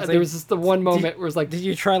 And then there like, was just the one moment where it's like, Did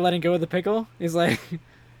you try letting go of the pickle? He's like,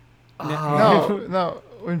 oh. No.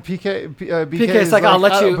 When BK PK is like, I'll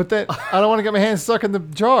let you- But then I don't want to get my hand stuck in the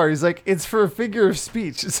jar. He's like, it's for a figure of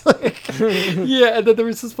speech. It's like, Yeah, and then there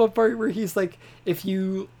was this one part where he's like, if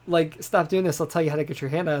you like stop doing this, I'll tell you how to get your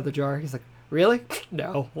hand out of the jar. He's like, really?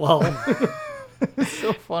 No. Well, it's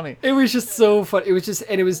so funny. it was just so fun. It was just,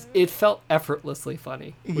 and it felt effortlessly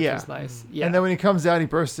funny, which Yeah. was nice. Yeah. And then when he comes out, he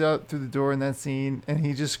bursts out through the door in that scene, and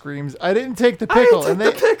he just screams, "I didn't take the I didn't pickle!" take And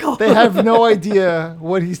the pickle! they have no idea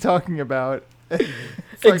what he's talking about.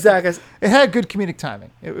 It's like- Exactly. It had good comedic timing.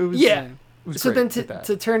 It was Yeah. It was So great then with that.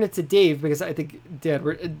 to turn it to Dave, because I think Dave,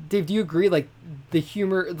 do you agree? Like the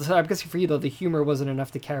humor, so I'm guessing for you though, the humor wasn't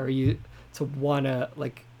enough to carry you to wanna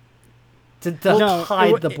like to No,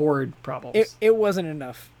 hide the board problems. it wasn't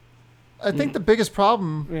enough. I think the biggest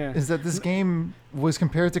problem Yeah. is that this game was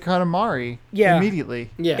compared to Yeah. Katamari immediately.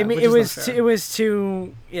 yeah, I mean, which it is not was fair. it was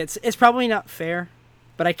too. It's probably not fair,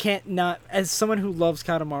 but I can't not as someone who loves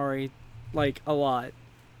Katamari like a lot.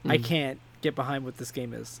 I can't get behind what this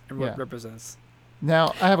game is and what Yeah. it represents.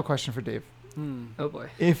 Now, I have a question for Dave. Oh boy.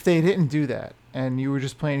 If they didn't do that, and you were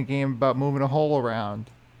just playing a game about moving a hole around,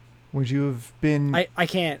 would you have been? I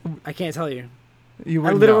can't tell you. You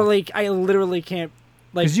I wouldn't literally can't.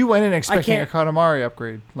 Like, because you went in expecting a can't- Katamari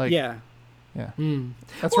upgrade. Like, yeah. yeah, Mm.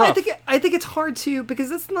 that's Well, rough. I think it's hard to because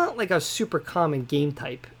it's not like a super common game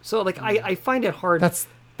type. So like I find it hard. That's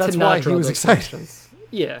to why not he draw was those excited. connections.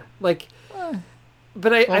 Yeah, like, Eh,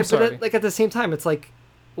 but I'm sorry. like at the same time, it's like,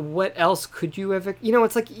 what else could you have? You know,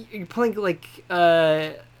 it's like you're playing like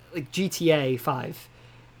GTA 5,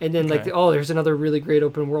 and then like Okay. there's another really great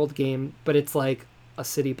open world game, but it's like a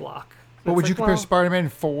city block. But It's would like, you compare well, Spider-Man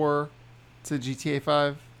 4 to GTA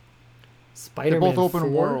 5? Spider-Man They're both open 4?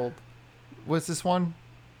 world. What's this one?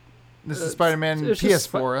 This is It's- Spider-Man it's just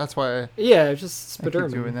PS4. That's why. Yeah, it's just I keep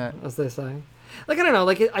Spider-Man, doing that. as they say. Like I don't know,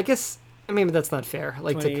 like I guess I mean that's not fair.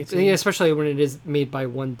 Like to, 2018. yeah, especially when it is made by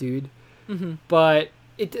one dude. Mm-hmm. But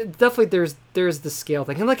it definitely there's the scale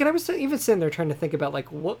thing, and like and I was even sitting there trying to think about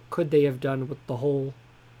like what could they have done with the whole.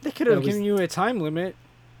 They could have That was- given you a time limit.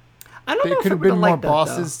 I don't There know if could I have been would've more liked that, though.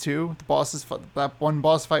 bosses too. The bosses, that one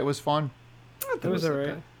boss fight was fun. I thought It was alright.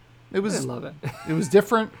 okay. It I was didn't love it. it was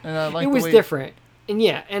different, and I liked It the was way different, and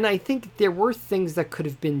yeah, and I think there were things that could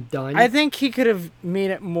have been done, I think he could have made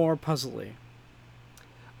it more puzzly.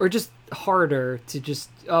 or just harder to just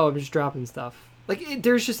I'm just dropping stuff. Like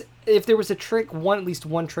there's just if there was a trick, at least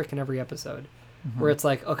one trick in every episode, where it's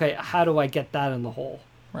like, okay, how do I get that in the hole?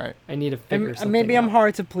 Right. I need to figure And something maybe I'm out.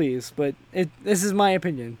 hard to please, but this is my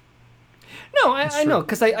opinion. No, That's I know, true.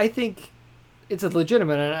 because I think it's a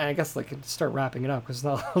legitimate, and I guess like start wrapping it up because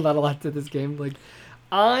there's not a lot to this game. Like,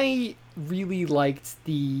 I really liked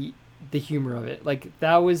the humor of it. Like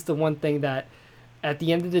that was the one thing that, at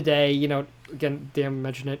the end of the day, you know, again, Dan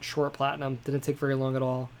mentioned it, short platinum didn't take very long at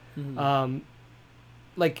all.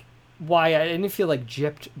 Like why I didn't feel like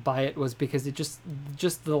gypped by it was because it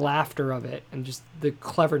just the laughter of it and just the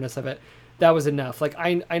cleverness of it, that was enough. Like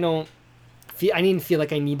I didn't feel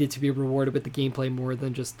like I needed to be rewarded with the gameplay more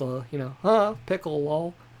than just the pickle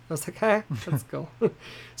lol. I was like, hey, let's go.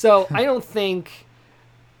 So I don't think,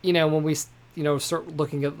 when we start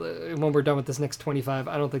looking at when we're done with this next 25,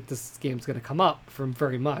 I don't think this game's gonna come up from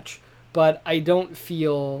very much. But I don't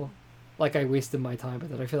feel like I wasted my time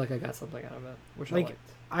with it. I feel like I got something out of it, which I Like, liked.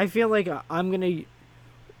 I feel like I'm gonna.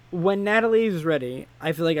 When Natalie is ready,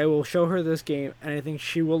 I feel like I will show her this game, and I think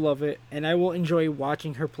she will love it, and I will enjoy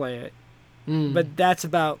watching her play it. But that's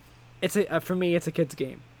about. For me, it's a kid's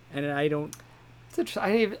game, and I don't. It's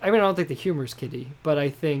interesting. I don't think the humor's kiddie, but I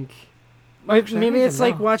think Maybe don't it's even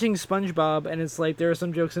like know. watching SpongeBob, and it's like there are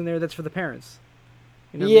some jokes in there that's for the parents.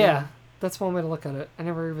 You know what I yeah, mean? that's one way to look at it. I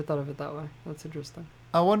never even thought of it that way. That's interesting.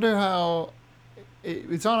 I wonder how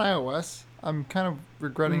it's on iOS. I'm kind of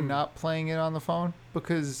regretting Mm. not playing it on the phone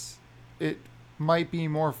because it might be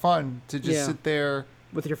more fun to just Yeah. sit there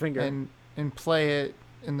With your finger. and play it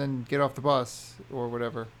and then get off the bus or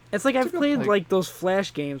whatever. It's like I've good played point. like those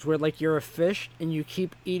Flash games where like you're a fish and you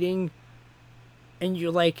keep eating, and you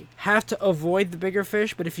like have to avoid the bigger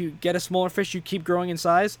fish, but if you get a smaller fish, you keep growing in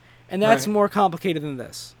size, and that's Right. more complicated than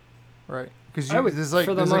this. Right. Because I would, there's like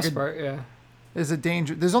for the there's most like part, yeah. there's a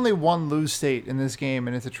danger. There's only one lose state in this game,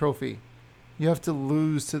 and it's a trophy. You have to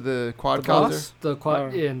lose to the quadcopter. boss? The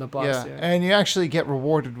quad, yeah, and the boss, Yeah, yeah. and you actually get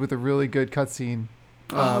rewarded with a really good cutscene.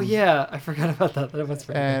 Yeah, I forgot about that. That was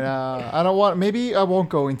very And good. I don't want. Maybe I won't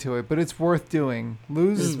go into it, but it's worth doing.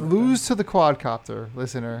 Lose to the quadcopter,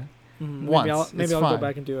 listener. Once. Maybe It's I'll go fine.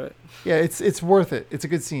 back and do it. Yeah, it's worth it. It's a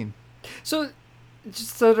good scene. So,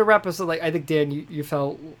 just so to wrap us up, like I think Dan, you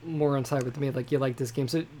felt more on side with me, like you liked this game.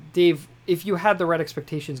 So, Dave, if you had the right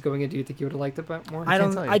expectations going in, do you think you would have liked it more? I can't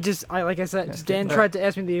don't. tell you. I like I said, Yeah, Dan okay. tried to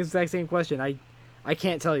ask me the exact same question. I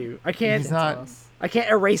can't tell you. I can't. He's not. I can't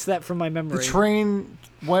erase that from my memory. The train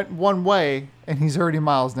went one way, and he's already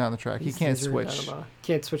miles down the track. He He's can't zero switch. down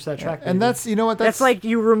can't switch that track. And baby. that's you know what That's like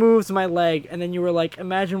you removed my leg, and then you were like,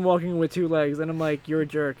 "Imagine walking with 2 legs," and I'm like, "You're a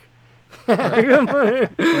jerk." Sorry.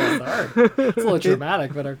 It's a little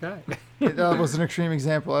dramatic, but okay. that was an extreme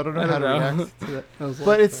example. I don't know I how don't to know. react to that. That was a But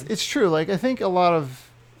lot it's of it's true. Like I think a lot of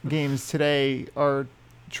games today are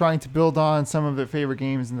trying to build on some of their favorite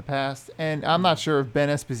games in the past. And I'm not sure if Ben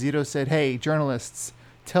Esposito said, "Hey, journalists,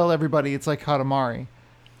 tell everybody it's like Katamari."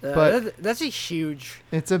 But- that's a huge.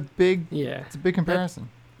 It's a big yeah. it's a big comparison.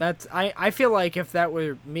 That's I feel like if that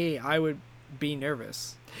were me, I would be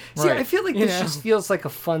nervous. See, Right. I feel like You this know. just feels like a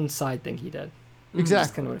fun side thing he did. That's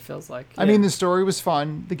Exactly. kind of what it feels like. I mean, the story was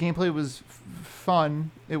fun. The gameplay was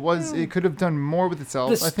fun. It was. It could have done more with itself.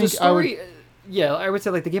 the, I think the story, I would say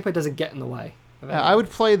like the gameplay doesn't get in the way. Of I would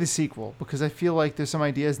play the sequel because I feel like there's some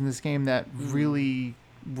ideas in this game that really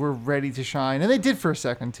were ready to shine, and they did for a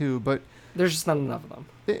second too. But There's just not enough of them.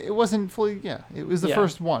 it wasn't fully. Yeah, it was the Yeah.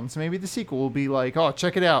 first one. So maybe the sequel will be like, oh,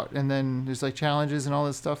 check it out, and then there's like challenges and all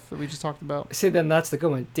this stuff that we just talked about. See, then that's the good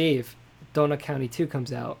one. Dave, Donut County 2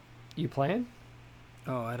 comes out. You playing?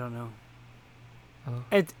 Oh, I don't know. Oh.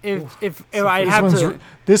 If I have to.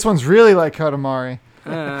 This one's really like Katamari.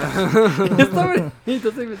 He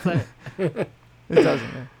doesn't even say it. It doesn't.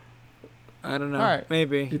 Yeah. I don't know. All right.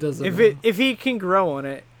 Maybe He doesn't if he can grow on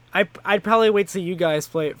it, I'd probably wait till you guys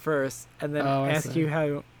play it first, and then Oh, I ask see. you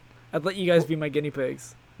how. I'd let you guys be my guinea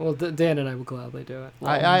pigs. Well, Dan and I will gladly do it.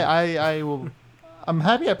 I will. I'm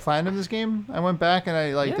happy I planned this game. I went back and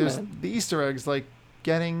I like Yeah, there's man. the Easter eggs, like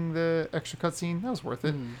getting the extra cutscene. That was worth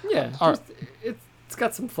it. Yeah, All it's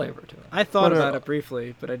got some flavor to it. I thought But, about it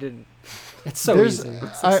briefly, but I didn't. It's so There's- easy.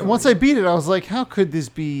 It's so Once I easy. beat it, I was like, how could this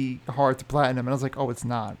be hard to platinum? And I was like, oh, it's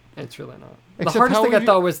not. It's really not. Except the hardest how thing would I you-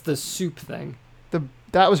 thought was the soup thing.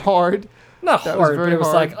 That was hard. Not That was hard, but very it was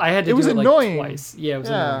hard. like I had to It do was it like annoying. twice. Yeah, it was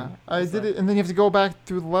Yeah, annoying. I It's did like- it, and then you have to go back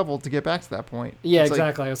through the level to get back to that point. Yeah, It's like-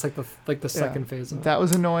 exactly. It was like the second phase of it. That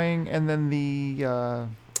was annoying, and then the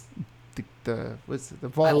what's it, the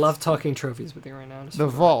vault. I love talking trophies with you right now. just the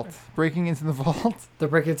for vault. record. Breaking into the vault. The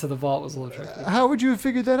break into the vault was a little tricky. How would you have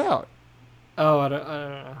figured that out? Oh, I don't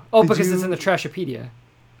know. Oh, Did because it's you- in the Trashopedia.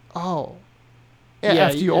 Oh, yeah. Yeah,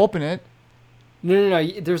 After you yeah. open it. No.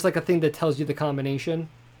 There's like a thing that tells you the combination,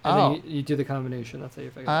 and Oh. then you do the combination. That's how you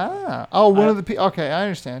figure it out. Ah. Oh, one I- of the. Okay, I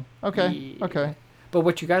understand. Okay. Yeah. Okay. But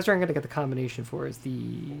what you guys aren't going to get the combination for is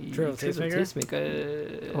the Trivial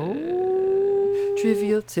Tastemaker. Oh.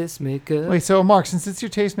 Trivial Tastemaker. Wait. So, Mark, since it's your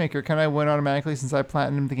tastemaker, can I win automatically since I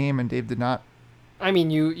platinumed the game and Dave did not? I mean,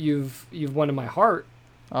 you've won in my heart.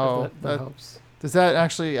 if Oh, that helps. does that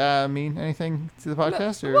actually mean anything to the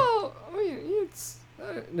podcast? Or Well, I mean, it's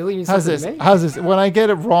it means how's something this? to me. How's this? When I get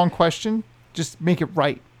a wrong question, just make it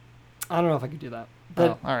right. I don't know if I could do that.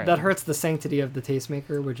 That, all right. that hurts the sanctity of the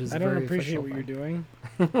tastemaker, which is I a don't very appreciate official what you're thing.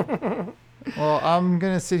 doing. Well, I'm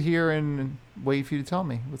gonna sit here and wait for you to tell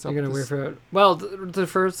me what's up. You're gonna with wait this. for it. Well, the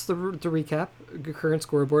first the recap current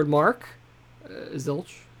scoreboard. Mark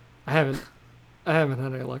Zilch. I haven't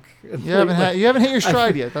had any luck. You haven't hit your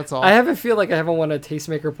stride yet. That's all. I haven't feel like I haven't won a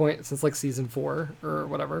tastemaker point since like season 4 or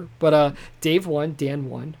whatever. But Dave won, Dan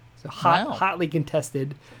won. So Wow. hotly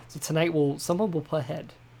contested. So tonight someone will play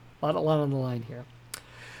ahead. A lot on the line here.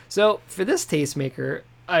 So for this tastemaker,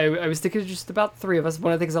 I was thinking just about 3 of us.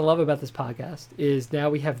 One of the things I love about this podcast is now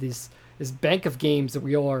we have this bank of games that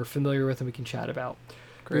we all are familiar with and we can chat about.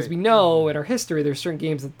 Because we know in our history there's certain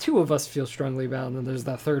games that 2 of us feel strongly about, and then there's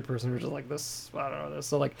that third person who's just like this. I don't know this.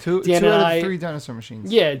 So like two Dan and out I, of 3 dinosaur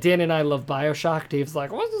machines. yeah, Dan and I love BioShock. Dave's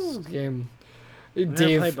like, what's this game? never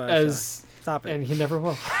Dave played BioShock. as Stop it. and he never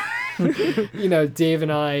will. Dave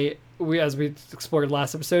and I, as we explored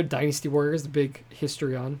last episode, Dynasty Warriors, the big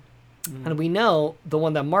history on, and we know the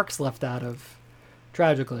one that Mark's left out of,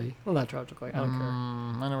 tragically. Well, not tragically. I don't care.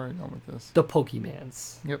 I know where you're going with this. The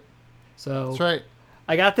Pokemans. Yep. So That's right.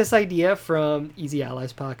 I got this idea from Easy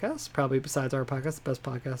Allies podcast, probably besides our podcast, the best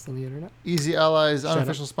podcast on the internet. Easy Allies Shut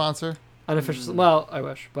unofficial sponsor. Unofficial. Well, I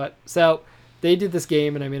wish, but so They did this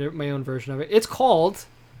game, and I made my own version of it. It's called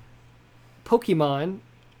Pokemon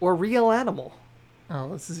or Real Animal. Oh,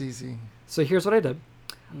 this is easy. So here's what I did.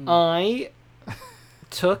 I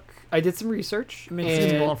did some research, It's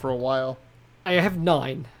been going and for a while. I have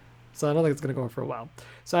 9, so I don't think it's going to go on for a while.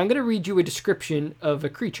 So I'm going to read you a description of a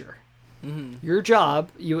creature. Your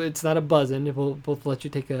job, it's not a buzz-in. We'll both let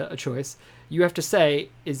you take a choice. You have to say,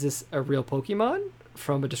 is this a real Pokemon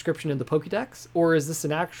from a description in the Pokédex, or is this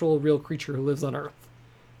an actual real creature who lives on Earth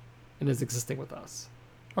and is existing with us?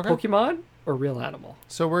 Okay. Pokemon or real animal?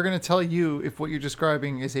 So we're going to tell you if what you're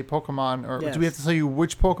describing is a Pokemon, or do we have Yes. to tell you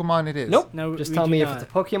which Pokemon it is? Nope. No, Just we tell do me not. if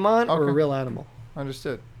it's a Pokemon or a Okay. real animal.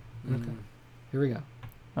 Understood. Here we go.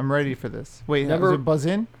 I'm ready for this. Wait, Number- was it buzz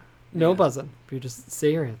in? No Yeah. buzzing. You just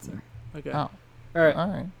say your answer. Okay. Oh, All right. all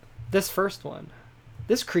right. This first one.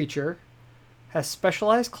 This creature has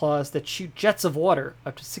specialized claws that shoot jets of water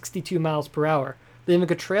up to 62 miles per hour,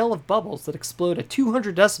 leaving a trail of bubbles that explode at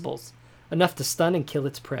 200 decibels, enough to stun and kill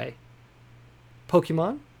its prey.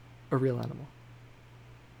 Pokemon or real animal?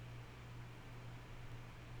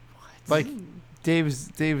 Like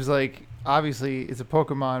Dave's like, obviously it's a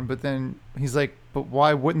Pokemon, but then he's like, but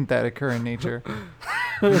why wouldn't that occur in nature?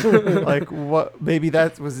 Like what? Maybe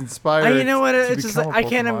that was inspired. You know what? to It's just like, become a I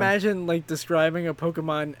can't Pokemon. imagine like describing a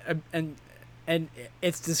Pokemon and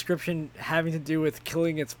its description having to do with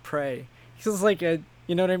killing its prey. It's like a,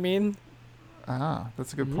 you know what I mean? Ah,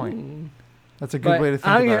 that's a good point. Mm. That's a good But way to think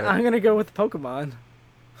I'm about gonna, it. I'm gonna go with Pokemon.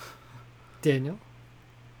 Daniel?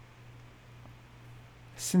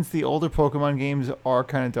 Since the older Pokemon games are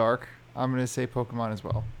kind of dark, I'm gonna say Pokemon as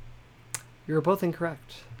well. You're both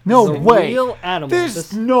incorrect. No This is a way. real animal. There's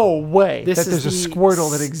This, no way this that there's a is the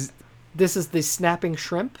Squirtle that exists. this is the snapping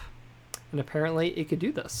shrimp, and apparently it could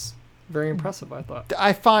do this. Very Hmm. impressive, I thought.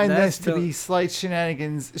 I find That's this to the- be slight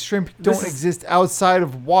shenanigans. Shrimp This don't is- exist outside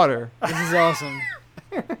of water. This is awesome.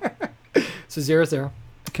 So 0-0.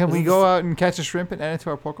 Can This we is- go out and catch a shrimp and add it to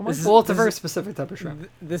our Pokemon? This is- Well, it's a this very is- specific type of shrimp.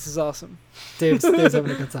 This is awesome. Dave's having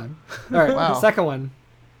a good time. All right, Wow. second one.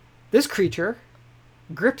 This creature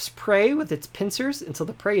grips prey with its pincers until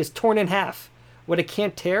the prey is torn in half. What it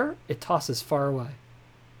can't tear, it tosses far away.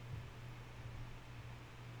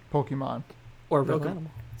 Pokemon. Or real Pokemon.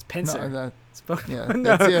 animal. It's Pinsir. No, that, It's Pokemon. yeah,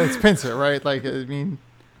 No. that's, yeah, it's Pinsir, right? Like, I mean,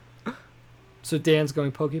 So Dan's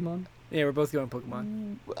going Pokemon? Yeah, we're both going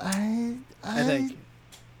Pokemon. I think.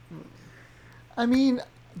 I mean,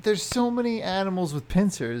 there's so many animals with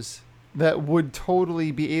pincers that would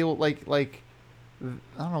totally be able, like, I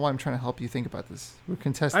don't know why I'm trying to help you think about this. We're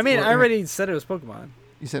contesting. I mean, I already said it was Pokemon.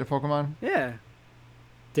 You said a Pokemon? Yeah.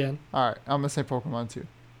 Dan, All right, I'm gonna say Pokemon too.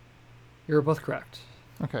 you're both correct.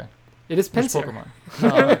 Okay. It is Which Pinsir. Pokemon?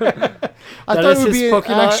 I That thought is it would his be an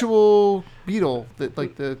Pokemon- actual beetle that,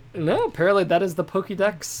 like the No, apparently that is the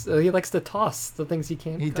Pokédex. He likes to toss the things he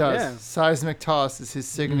can't. he cut. does. Yeah. Seismic toss is his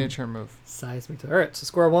signature move. Seismic. All right, so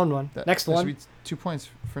score 1-1. Next that should one. be 2 points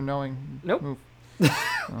for knowing. Nope. Move.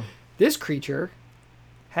 This creature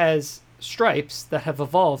has stripes that have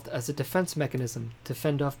evolved as a defense mechanism to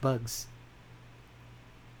fend off bugs.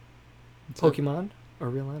 That's Pokemon or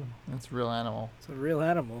real animal? That's a real animal. It's a real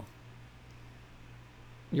animal.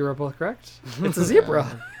 You are both correct. It's a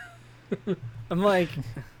zebra. I'm like,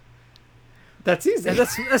 That's easy.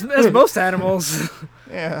 that's most animals.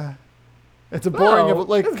 Yeah. It's a boring Well, of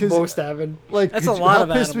like that's because most having. like That's could a you- lot how of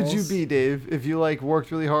pissed would you animals. be, Dave, if you like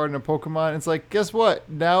worked really hard in a Pokemon? It's like, guess what?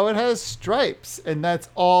 Now it has stripes, and that's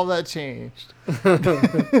all that changed.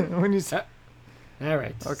 When you say, All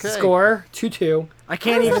right. Okay. Score 2-2. I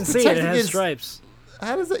can't How even does that see it. It protect has against- stripes.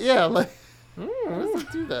 how does it? Yeah, like how does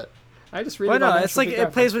it do that? I just read Why it on not? It's National like it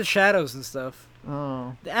Geographic. plays with shadows and stuff.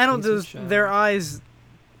 Oh, The animals, Plays with their shadows. eyes,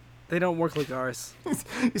 they don't work like ours.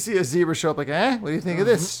 you see a zebra show up, like, what do you think of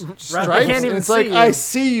this? Stripes? I can't And even it's see like, you. I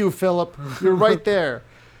see you, Philip. You're right there.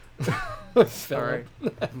 Sorry.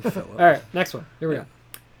 All right, next one. Here we Yeah. go.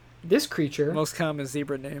 This creature Most common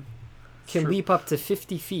zebra name. can True. leap up to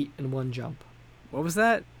 50 feet in one jump. What was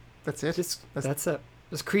that? That's it. That's it.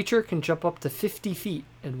 This creature can jump up to 50 feet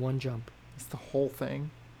in one jump. That's the whole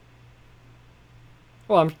thing.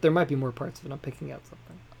 Well, there might be more parts of it. I'm picking out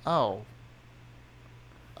something. Oh.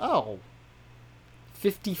 Oh.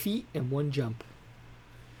 50 feet in one jump.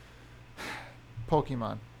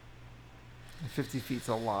 Pokemon. 50 feet's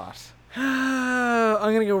a lot.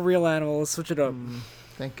 I'm gonna go real animal. Let's switch it up.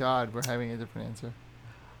 Thank God we're having a different answer.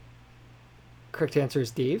 Correct answer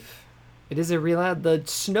is Dave. It is a real the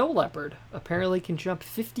snow leopard apparently can jump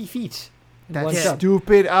 50 feet in That one jump.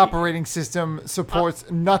 stupid operating system supports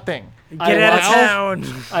nothing. Get out of watched-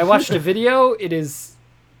 town. I watched a video. It is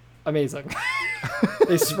amazing.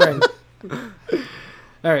 They spring.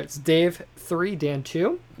 All right, it's Dave 3, Dan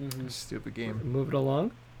 2. Stupid game. Move it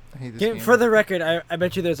along. I hate this game. For the record, I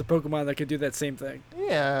bet you there's a Pokemon that could do that same thing.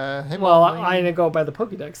 Yeah. Hey, Well, Mom, I didn't go by the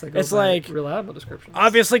Pokédex. I go It's by like- real animal descriptions.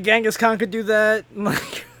 Obviously, Genghis-Khan could do that.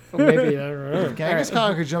 Like, Or maybe, I don't know. If Genghis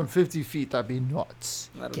Khan could jump 50 feet, that'd be nuts.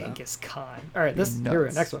 I don't know. Genghis Khan. All right, here we go.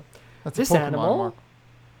 Nuts. Next one. That's This a Pokemon, animal, Mark.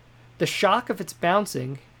 the shock of its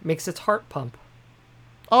bouncing makes its heart pump.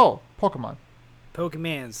 Oh, Pokemon.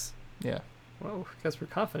 Pokemans. Yeah. Whoa, I guess we're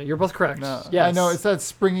confident. You're both correct. No, Yes. I know it's that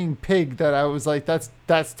springing pig that I was like, that's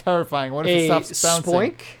terrifying. What if it a stops bouncing?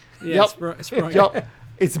 spoink. Yeah, Yup. Sprite. Yup.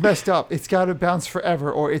 It's messed up. It's got to bounce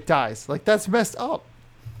forever or it dies. Like, that's messed up.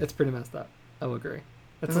 It's pretty messed up. I will agree.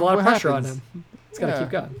 That's And a lot of what pressure on happens? him. It's got to Yeah. keep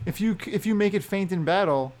going. If you make it faint in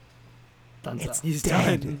battle, Dunzo. He's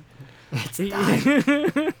dead.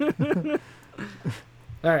 done.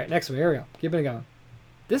 All right, next one. Here we go. Keep it going.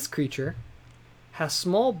 This creature has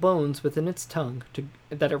small bones within its tongue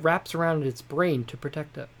that it wraps around its brain to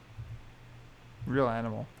protect it. real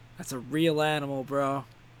animal. That's a real animal, bro.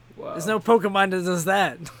 Whoa. There's no Pokemon that does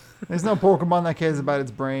that. There's no Pokemon that cares about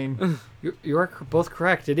its brain. You are both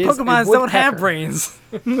correct. It is a Pokemons don't have woodpecker. brains.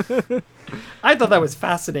 I thought that was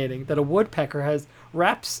fascinating that a woodpecker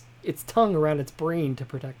wraps its tongue around its brain to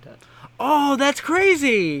protect it. Oh, that's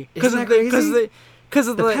crazy. Isn't that crazy? Because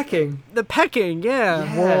of The pecking. The pecking, yeah.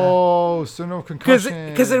 Yeah. Whoa, so no concussion.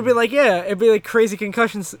 Because it'd be like, it'd be like crazy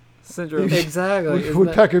concussion syndrome. Exactly. Isn't that-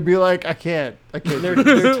 Woodpecker would be like, I can't. their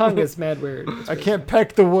tongue is mad weird. It's I weird. can't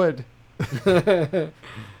peck the wood.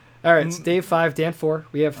 All right, it's Dave 5, Dan 4.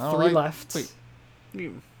 We have All 3 right. left.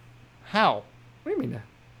 Wait. How? What do you mean?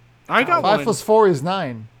 I got 5 one. plus 4 is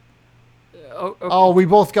 9. Oh, okay. Oh, we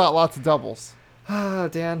both got lots of doubles. Ah,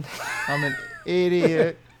 Dan. I'm an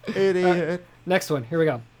idiot. Idiot. Next one. Here we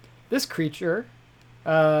go. This creature,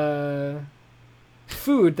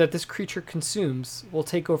 food that this creature consumes will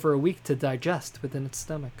take over a week to digest within its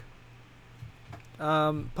stomach.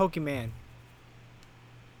 Pokemon.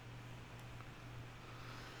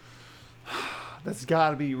 That's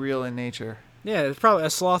got to be real in nature. Yeah, it's probably a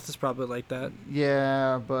sloth is probably like that.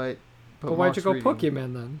 Yeah, but But why'd you go Mark's reading.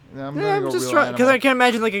 Pokemon then? Yeah, I'm Yeah, gonna I'm go just real trying because animal. I can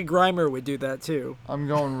imagine like a Grimer would do that too. I'm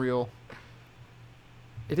going real.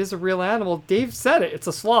 It is a real animal. Dave said it. It's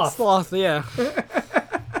a sloth. Sloth, yeah.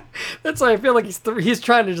 That's why I feel like he's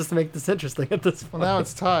trying to just make this interesting at this point. Well, now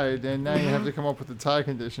it's tied, and now you have to come up with a tie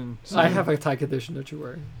condition. So I have a tie condition. Don't you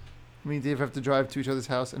worry. Me and Dave have to drive to each other's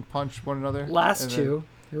house and punch one another. Last and then- two.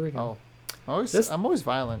 Here we go. Oh, I'm always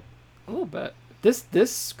violent. A little bit.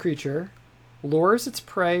 This creature lures its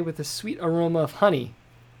prey with a sweet aroma of honey.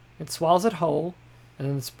 It swallows it whole, and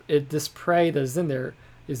then this prey that is in there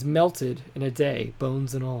is melted in a day,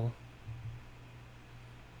 bones and all.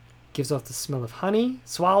 Gives off the smell of honey,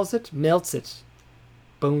 swallows it, melts it,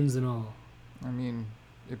 bones and all. I mean,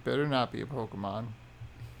 it better not be a Pokemon.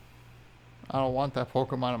 I don't want that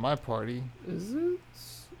Pokemon at my party. Is it?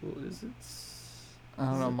 Is it? I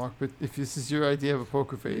don't know, Mark, but if this is your idea of a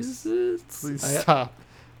poker face, Is it? please stop.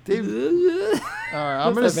 Dave, all right,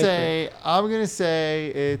 I'm What's gonna that make say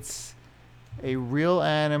it's a real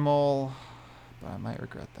animal, but I might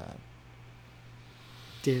regret that.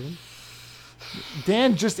 David.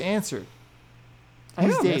 Dan just answered. I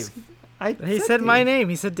Who's know, Dave? He said my name.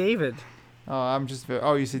 He said David. Oh, I'm just.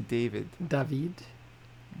 Oh, you said David. David.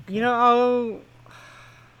 You know,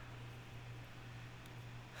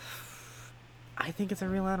 I think it's a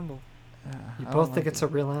real animal. You I both don't think like it's a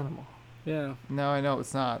real animal. Yeah. No, I know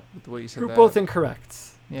it's not. With the way you said You're that. both incorrect.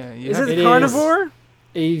 Yeah. You Is have it It carnivore?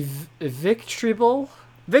 A Victreebel.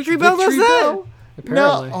 Victory Bell does that? No.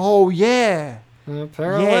 Apparently. Oh yeah.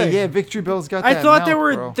 Apparently. Yeah. Victory Bell's got I that. thought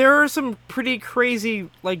mouth, there bro. were some pretty crazy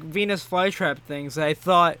like Venus flytrap things that I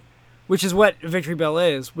thought, which is what Victory Bell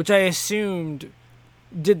is, which I assumed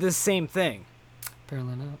did the same thing.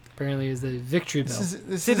 Apparently not. Apparently is the Victory Bell.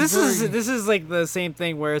 This is like the same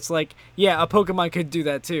thing where it's like, yeah, a Pokemon could do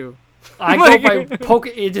that too. I go by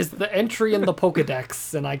It is the entry in the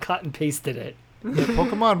Pokedex, and I cut and pasted it. Yeah,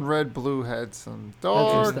 Pokemon Red Blue had some That's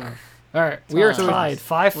dark. your stuff. All right, we are Times. tied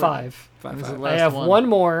 5-5. When is the I last have one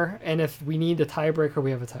more, and if we need a tiebreaker, we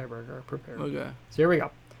have a tiebreaker prepared. Okay. So here we go.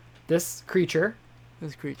 This creature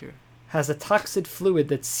This creature. has a toxic fluid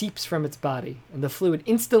that seeps from its body, and the fluid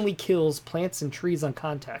instantly kills plants and trees on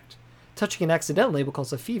contact. Touching it accidentally will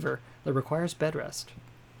cause a fever that requires bed rest.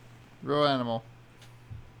 Real animal.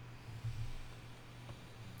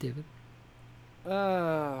 David,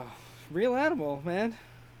 Real animal, man.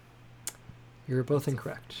 you're both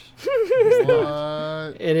incorrect.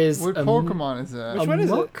 What? It is What a Pokemon is that? Which one is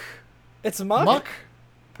it? muck, It's a muck. Muck?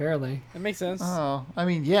 apparently. That makes sense. Oh, I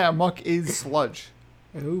mean, yeah, muck is sludge.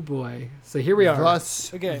 Oh boy. So here we are.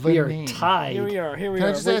 Thus, Okay. the We are name. tied. Here we are. Here we Can are.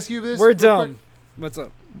 I just Wait, ask you this? We're real dumb. quick? What's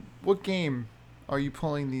up? What game are you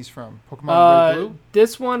pulling these from? Pokemon Red Blue?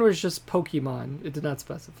 This one was just Pokemon. It did not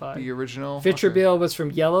specify. The original? Vitrobile was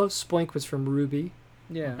from Yellow. Spoink was from Ruby.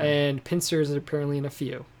 Yeah. And Pinsir is apparently in a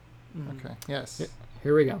few. Okay. Yes.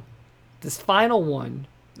 Here we go. This final one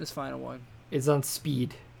This final one. is on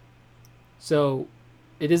speed. So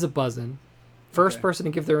it is a buzzin'. First Okay. person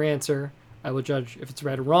to give their answer, I will judge if it's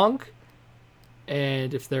right or wrong.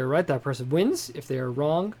 And if they're right, that person wins. If they are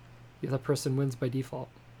wrong, the other person wins by default.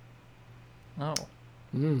 Oh.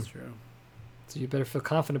 That's true. So you better feel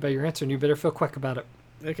confident about your answer, and you better feel quick about it.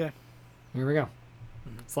 Okay. Here we go.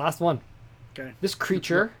 It's the last one. Okay. This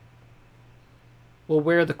creature will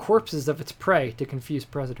wear the corpses of its prey to confuse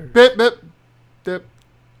predators. Bip, bip, bip.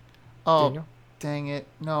 Oh, Daniel? dang it.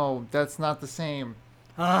 No, that's not the same.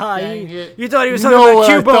 Ah, Dang it. you thought he was You talking know about what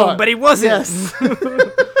I Cubone, thought. but he wasn't. Yes.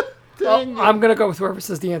 Dang it. I'm gonna go with whoever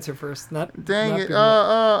says the answer first. Not Dang not it.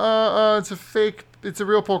 Boomer. It's a fake. It's a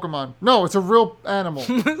real Pokemon. No, it's a real animal.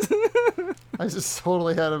 I just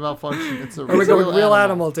totally had a malfunction. It's a Here we go with real animal.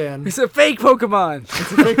 animal, Dan. It's a fake Pokemon.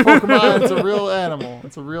 It's a fake Pokemon. It's a real animal.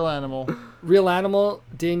 It's a real animal. Real animal,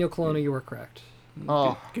 Daniel Colonna, you were correct.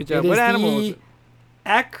 Oh, Good It job. is What animal is the it?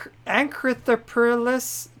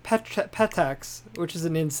 Anchithoprilus petax, which is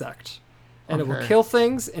an insect. And it will Okay. kill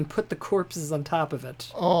things and put the corpses on top of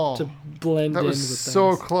it oh. to blend That in was with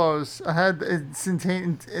so things. close. I had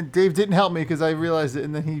instantaneous. Dave didn't help me because I realized it,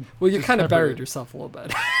 and then he. Well, you just kind of peppered buried it. yourself a little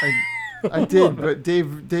bit. I did, but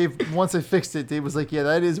Dave. Once I fixed it, Dave was like, "Yeah,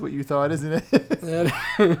 that is what you thought, isn't it?"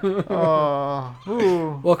 Oh,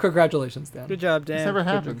 ooh. Well, congratulations, Dan. Good job, This Dan. never Good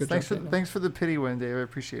job, happens. good Thanks job, for Daniel. thanks for the pity win, Dave. I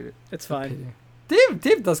appreciate it. It's fine. Pity.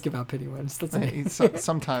 Dave does give out pity wins. That's okay.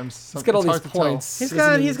 Sometimes He's got all it's these hard to tell. points. He's Doesn't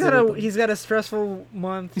got even he's got deserve a them. he's got a stressful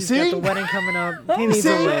month. You He's see? got the wedding coming up. He You needs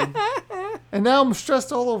a see? win. And now I'm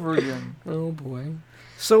stressed all over again. Oh boy.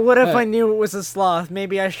 So what if Alright. I knew it was a sloth?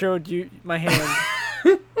 Maybe I showed you my hand.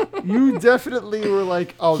 You definitely were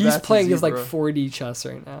like, "Oh, He's that's a playing his like zebra. 4D chess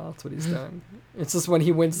right now. That's what he's doing. It's just when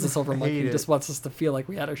he wins the silver I monkey, hate he it. just wants us to feel like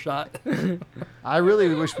we had a shot. I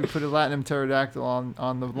really wish we put a Latinum pterodactyl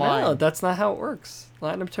on the line. No, that's not how it works.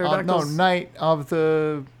 Latinum No, pterodactyls. night of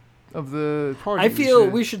the party. I feel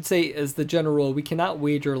we should say, as the general rule, we cannot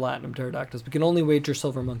wager Latinum pterodactyls. We can only wager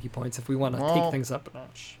silver monkey points if we want to Well, take things up a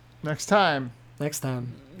notch. next time. Next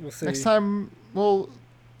time. We'll see. Next time, well,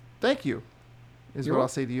 thank you. Is You're what I'll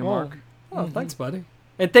say to you, Oh. Mark. Oh, thanks, buddy.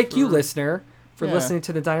 And thank you, For- listener, for Yeah. listening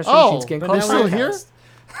to the Dinosaur Oh, Machines Game but Club now still podcast. here?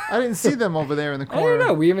 I didn't see them over there in the I corner. don't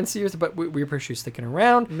know. We haven't seen yours, but we appreciate you sticking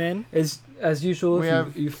around. Men, As usual, We if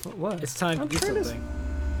have- you what? it's time to I'm do trying to- something.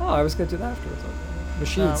 Oh, I was gonna do that afterwards. Okay.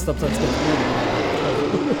 Machine Oh, stuff that's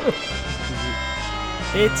good.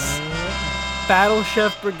 It's Battle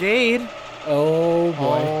Chef Brigade. Oh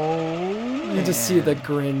boy. Oh, You just see the man.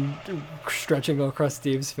 grin stretching across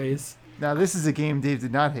Dave's face. Now this is a game Dave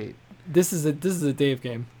did not hate. This is a Dave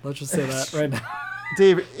game. Let's just say that right now.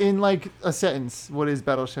 Dave, in like a sentence, what is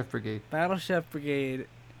Battle Chef Brigade? Battle Chef Brigade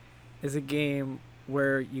is a game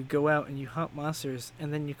where you go out and you hunt monsters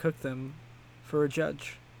and then you cook them for a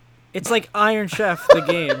judge. It's like Iron Chef, the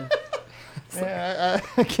game. Yeah,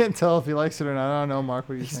 I can't tell if he likes it or not. I don't know, Mark.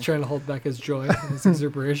 What do you He's think? trying to hold back his joy and his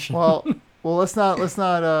exuberation. Well, let's not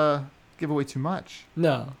give away too much.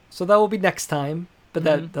 No. So that will be next time. But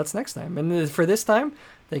that's next time. And for this time,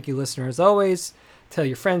 thank you, listener, as always. Tell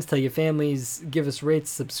your friends, tell your families, give us rates,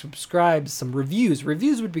 subscribe, some reviews.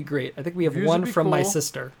 Reviews would be great. I think we have Reviews one would be from my cool.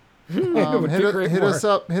 sister. Hit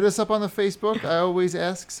us up on the Facebook. I always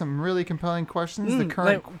ask some really compelling questions. The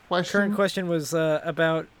current question, Current question was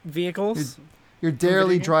about vehicles. your video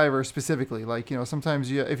daily game? driver specifically. Like, sometimes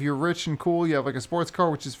if you're rich and cool, you have like a sports car,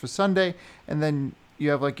 which is for Sunday, and then you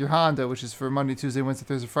have like your Honda, which is for Monday, Tuesday, Wednesday,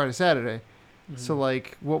 Thursday, Friday, Saturday. So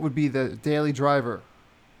like, what would be the daily driver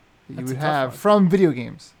that you That's a would tough have one. from video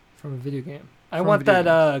games? From a video game. I From want video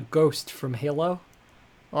that Ghost from Halo.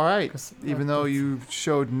 All right. 'Cause, Even though you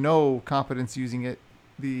showed no competence using it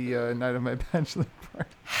the night of my bachelor party.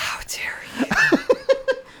 How dare you?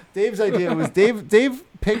 Dave's idea was Dave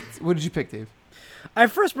picked. What did you pick, Dave? I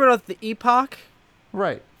first brought up the Epoch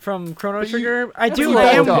Right. from Chrono But you- Trigger. I That's do. a I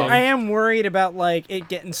am. bad game. I am worried about like it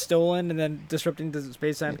getting stolen and then disrupting the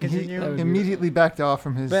space-time He That would continuum. be- immediately backed off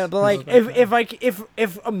from his. But like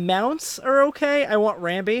if mounts are okay, I want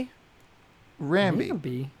Rambi, Rambi.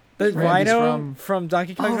 Rambi. the Rambi's Rhino from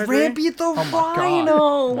Donkey Kong Oh, Country. Rambi the my God.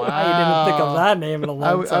 Rhino! Wow. I didn't think of that name in a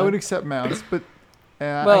long I time. would accept mounts, but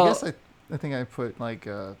I Well- guess I think I put like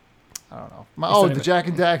I don't know. Instead of The it- Jack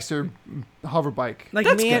and Daxter hover bike. Like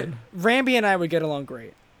That's me, good. Rambi and I would get along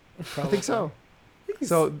great. I think so.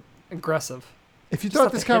 So aggressive. if you Just thought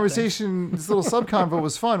have this to hit conversation, this little sub-convo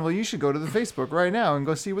was fun, well, you should go to the Facebook right now and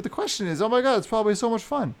go see what the question is. Oh my God, it's probably so much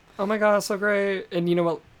fun. Oh my God, so great. And you know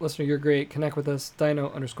what, listener, you're great. Connect with us,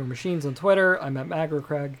 Dino_Machines on Twitter. I'm at Magro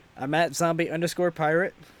I'm at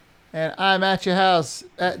zombie_pirate. And I'm at your house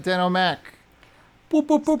at Denomac. Boop,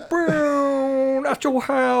 boop, boop, boop. At your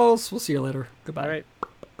house. We'll see you later. Goodbye. All right.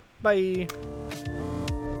 Bye.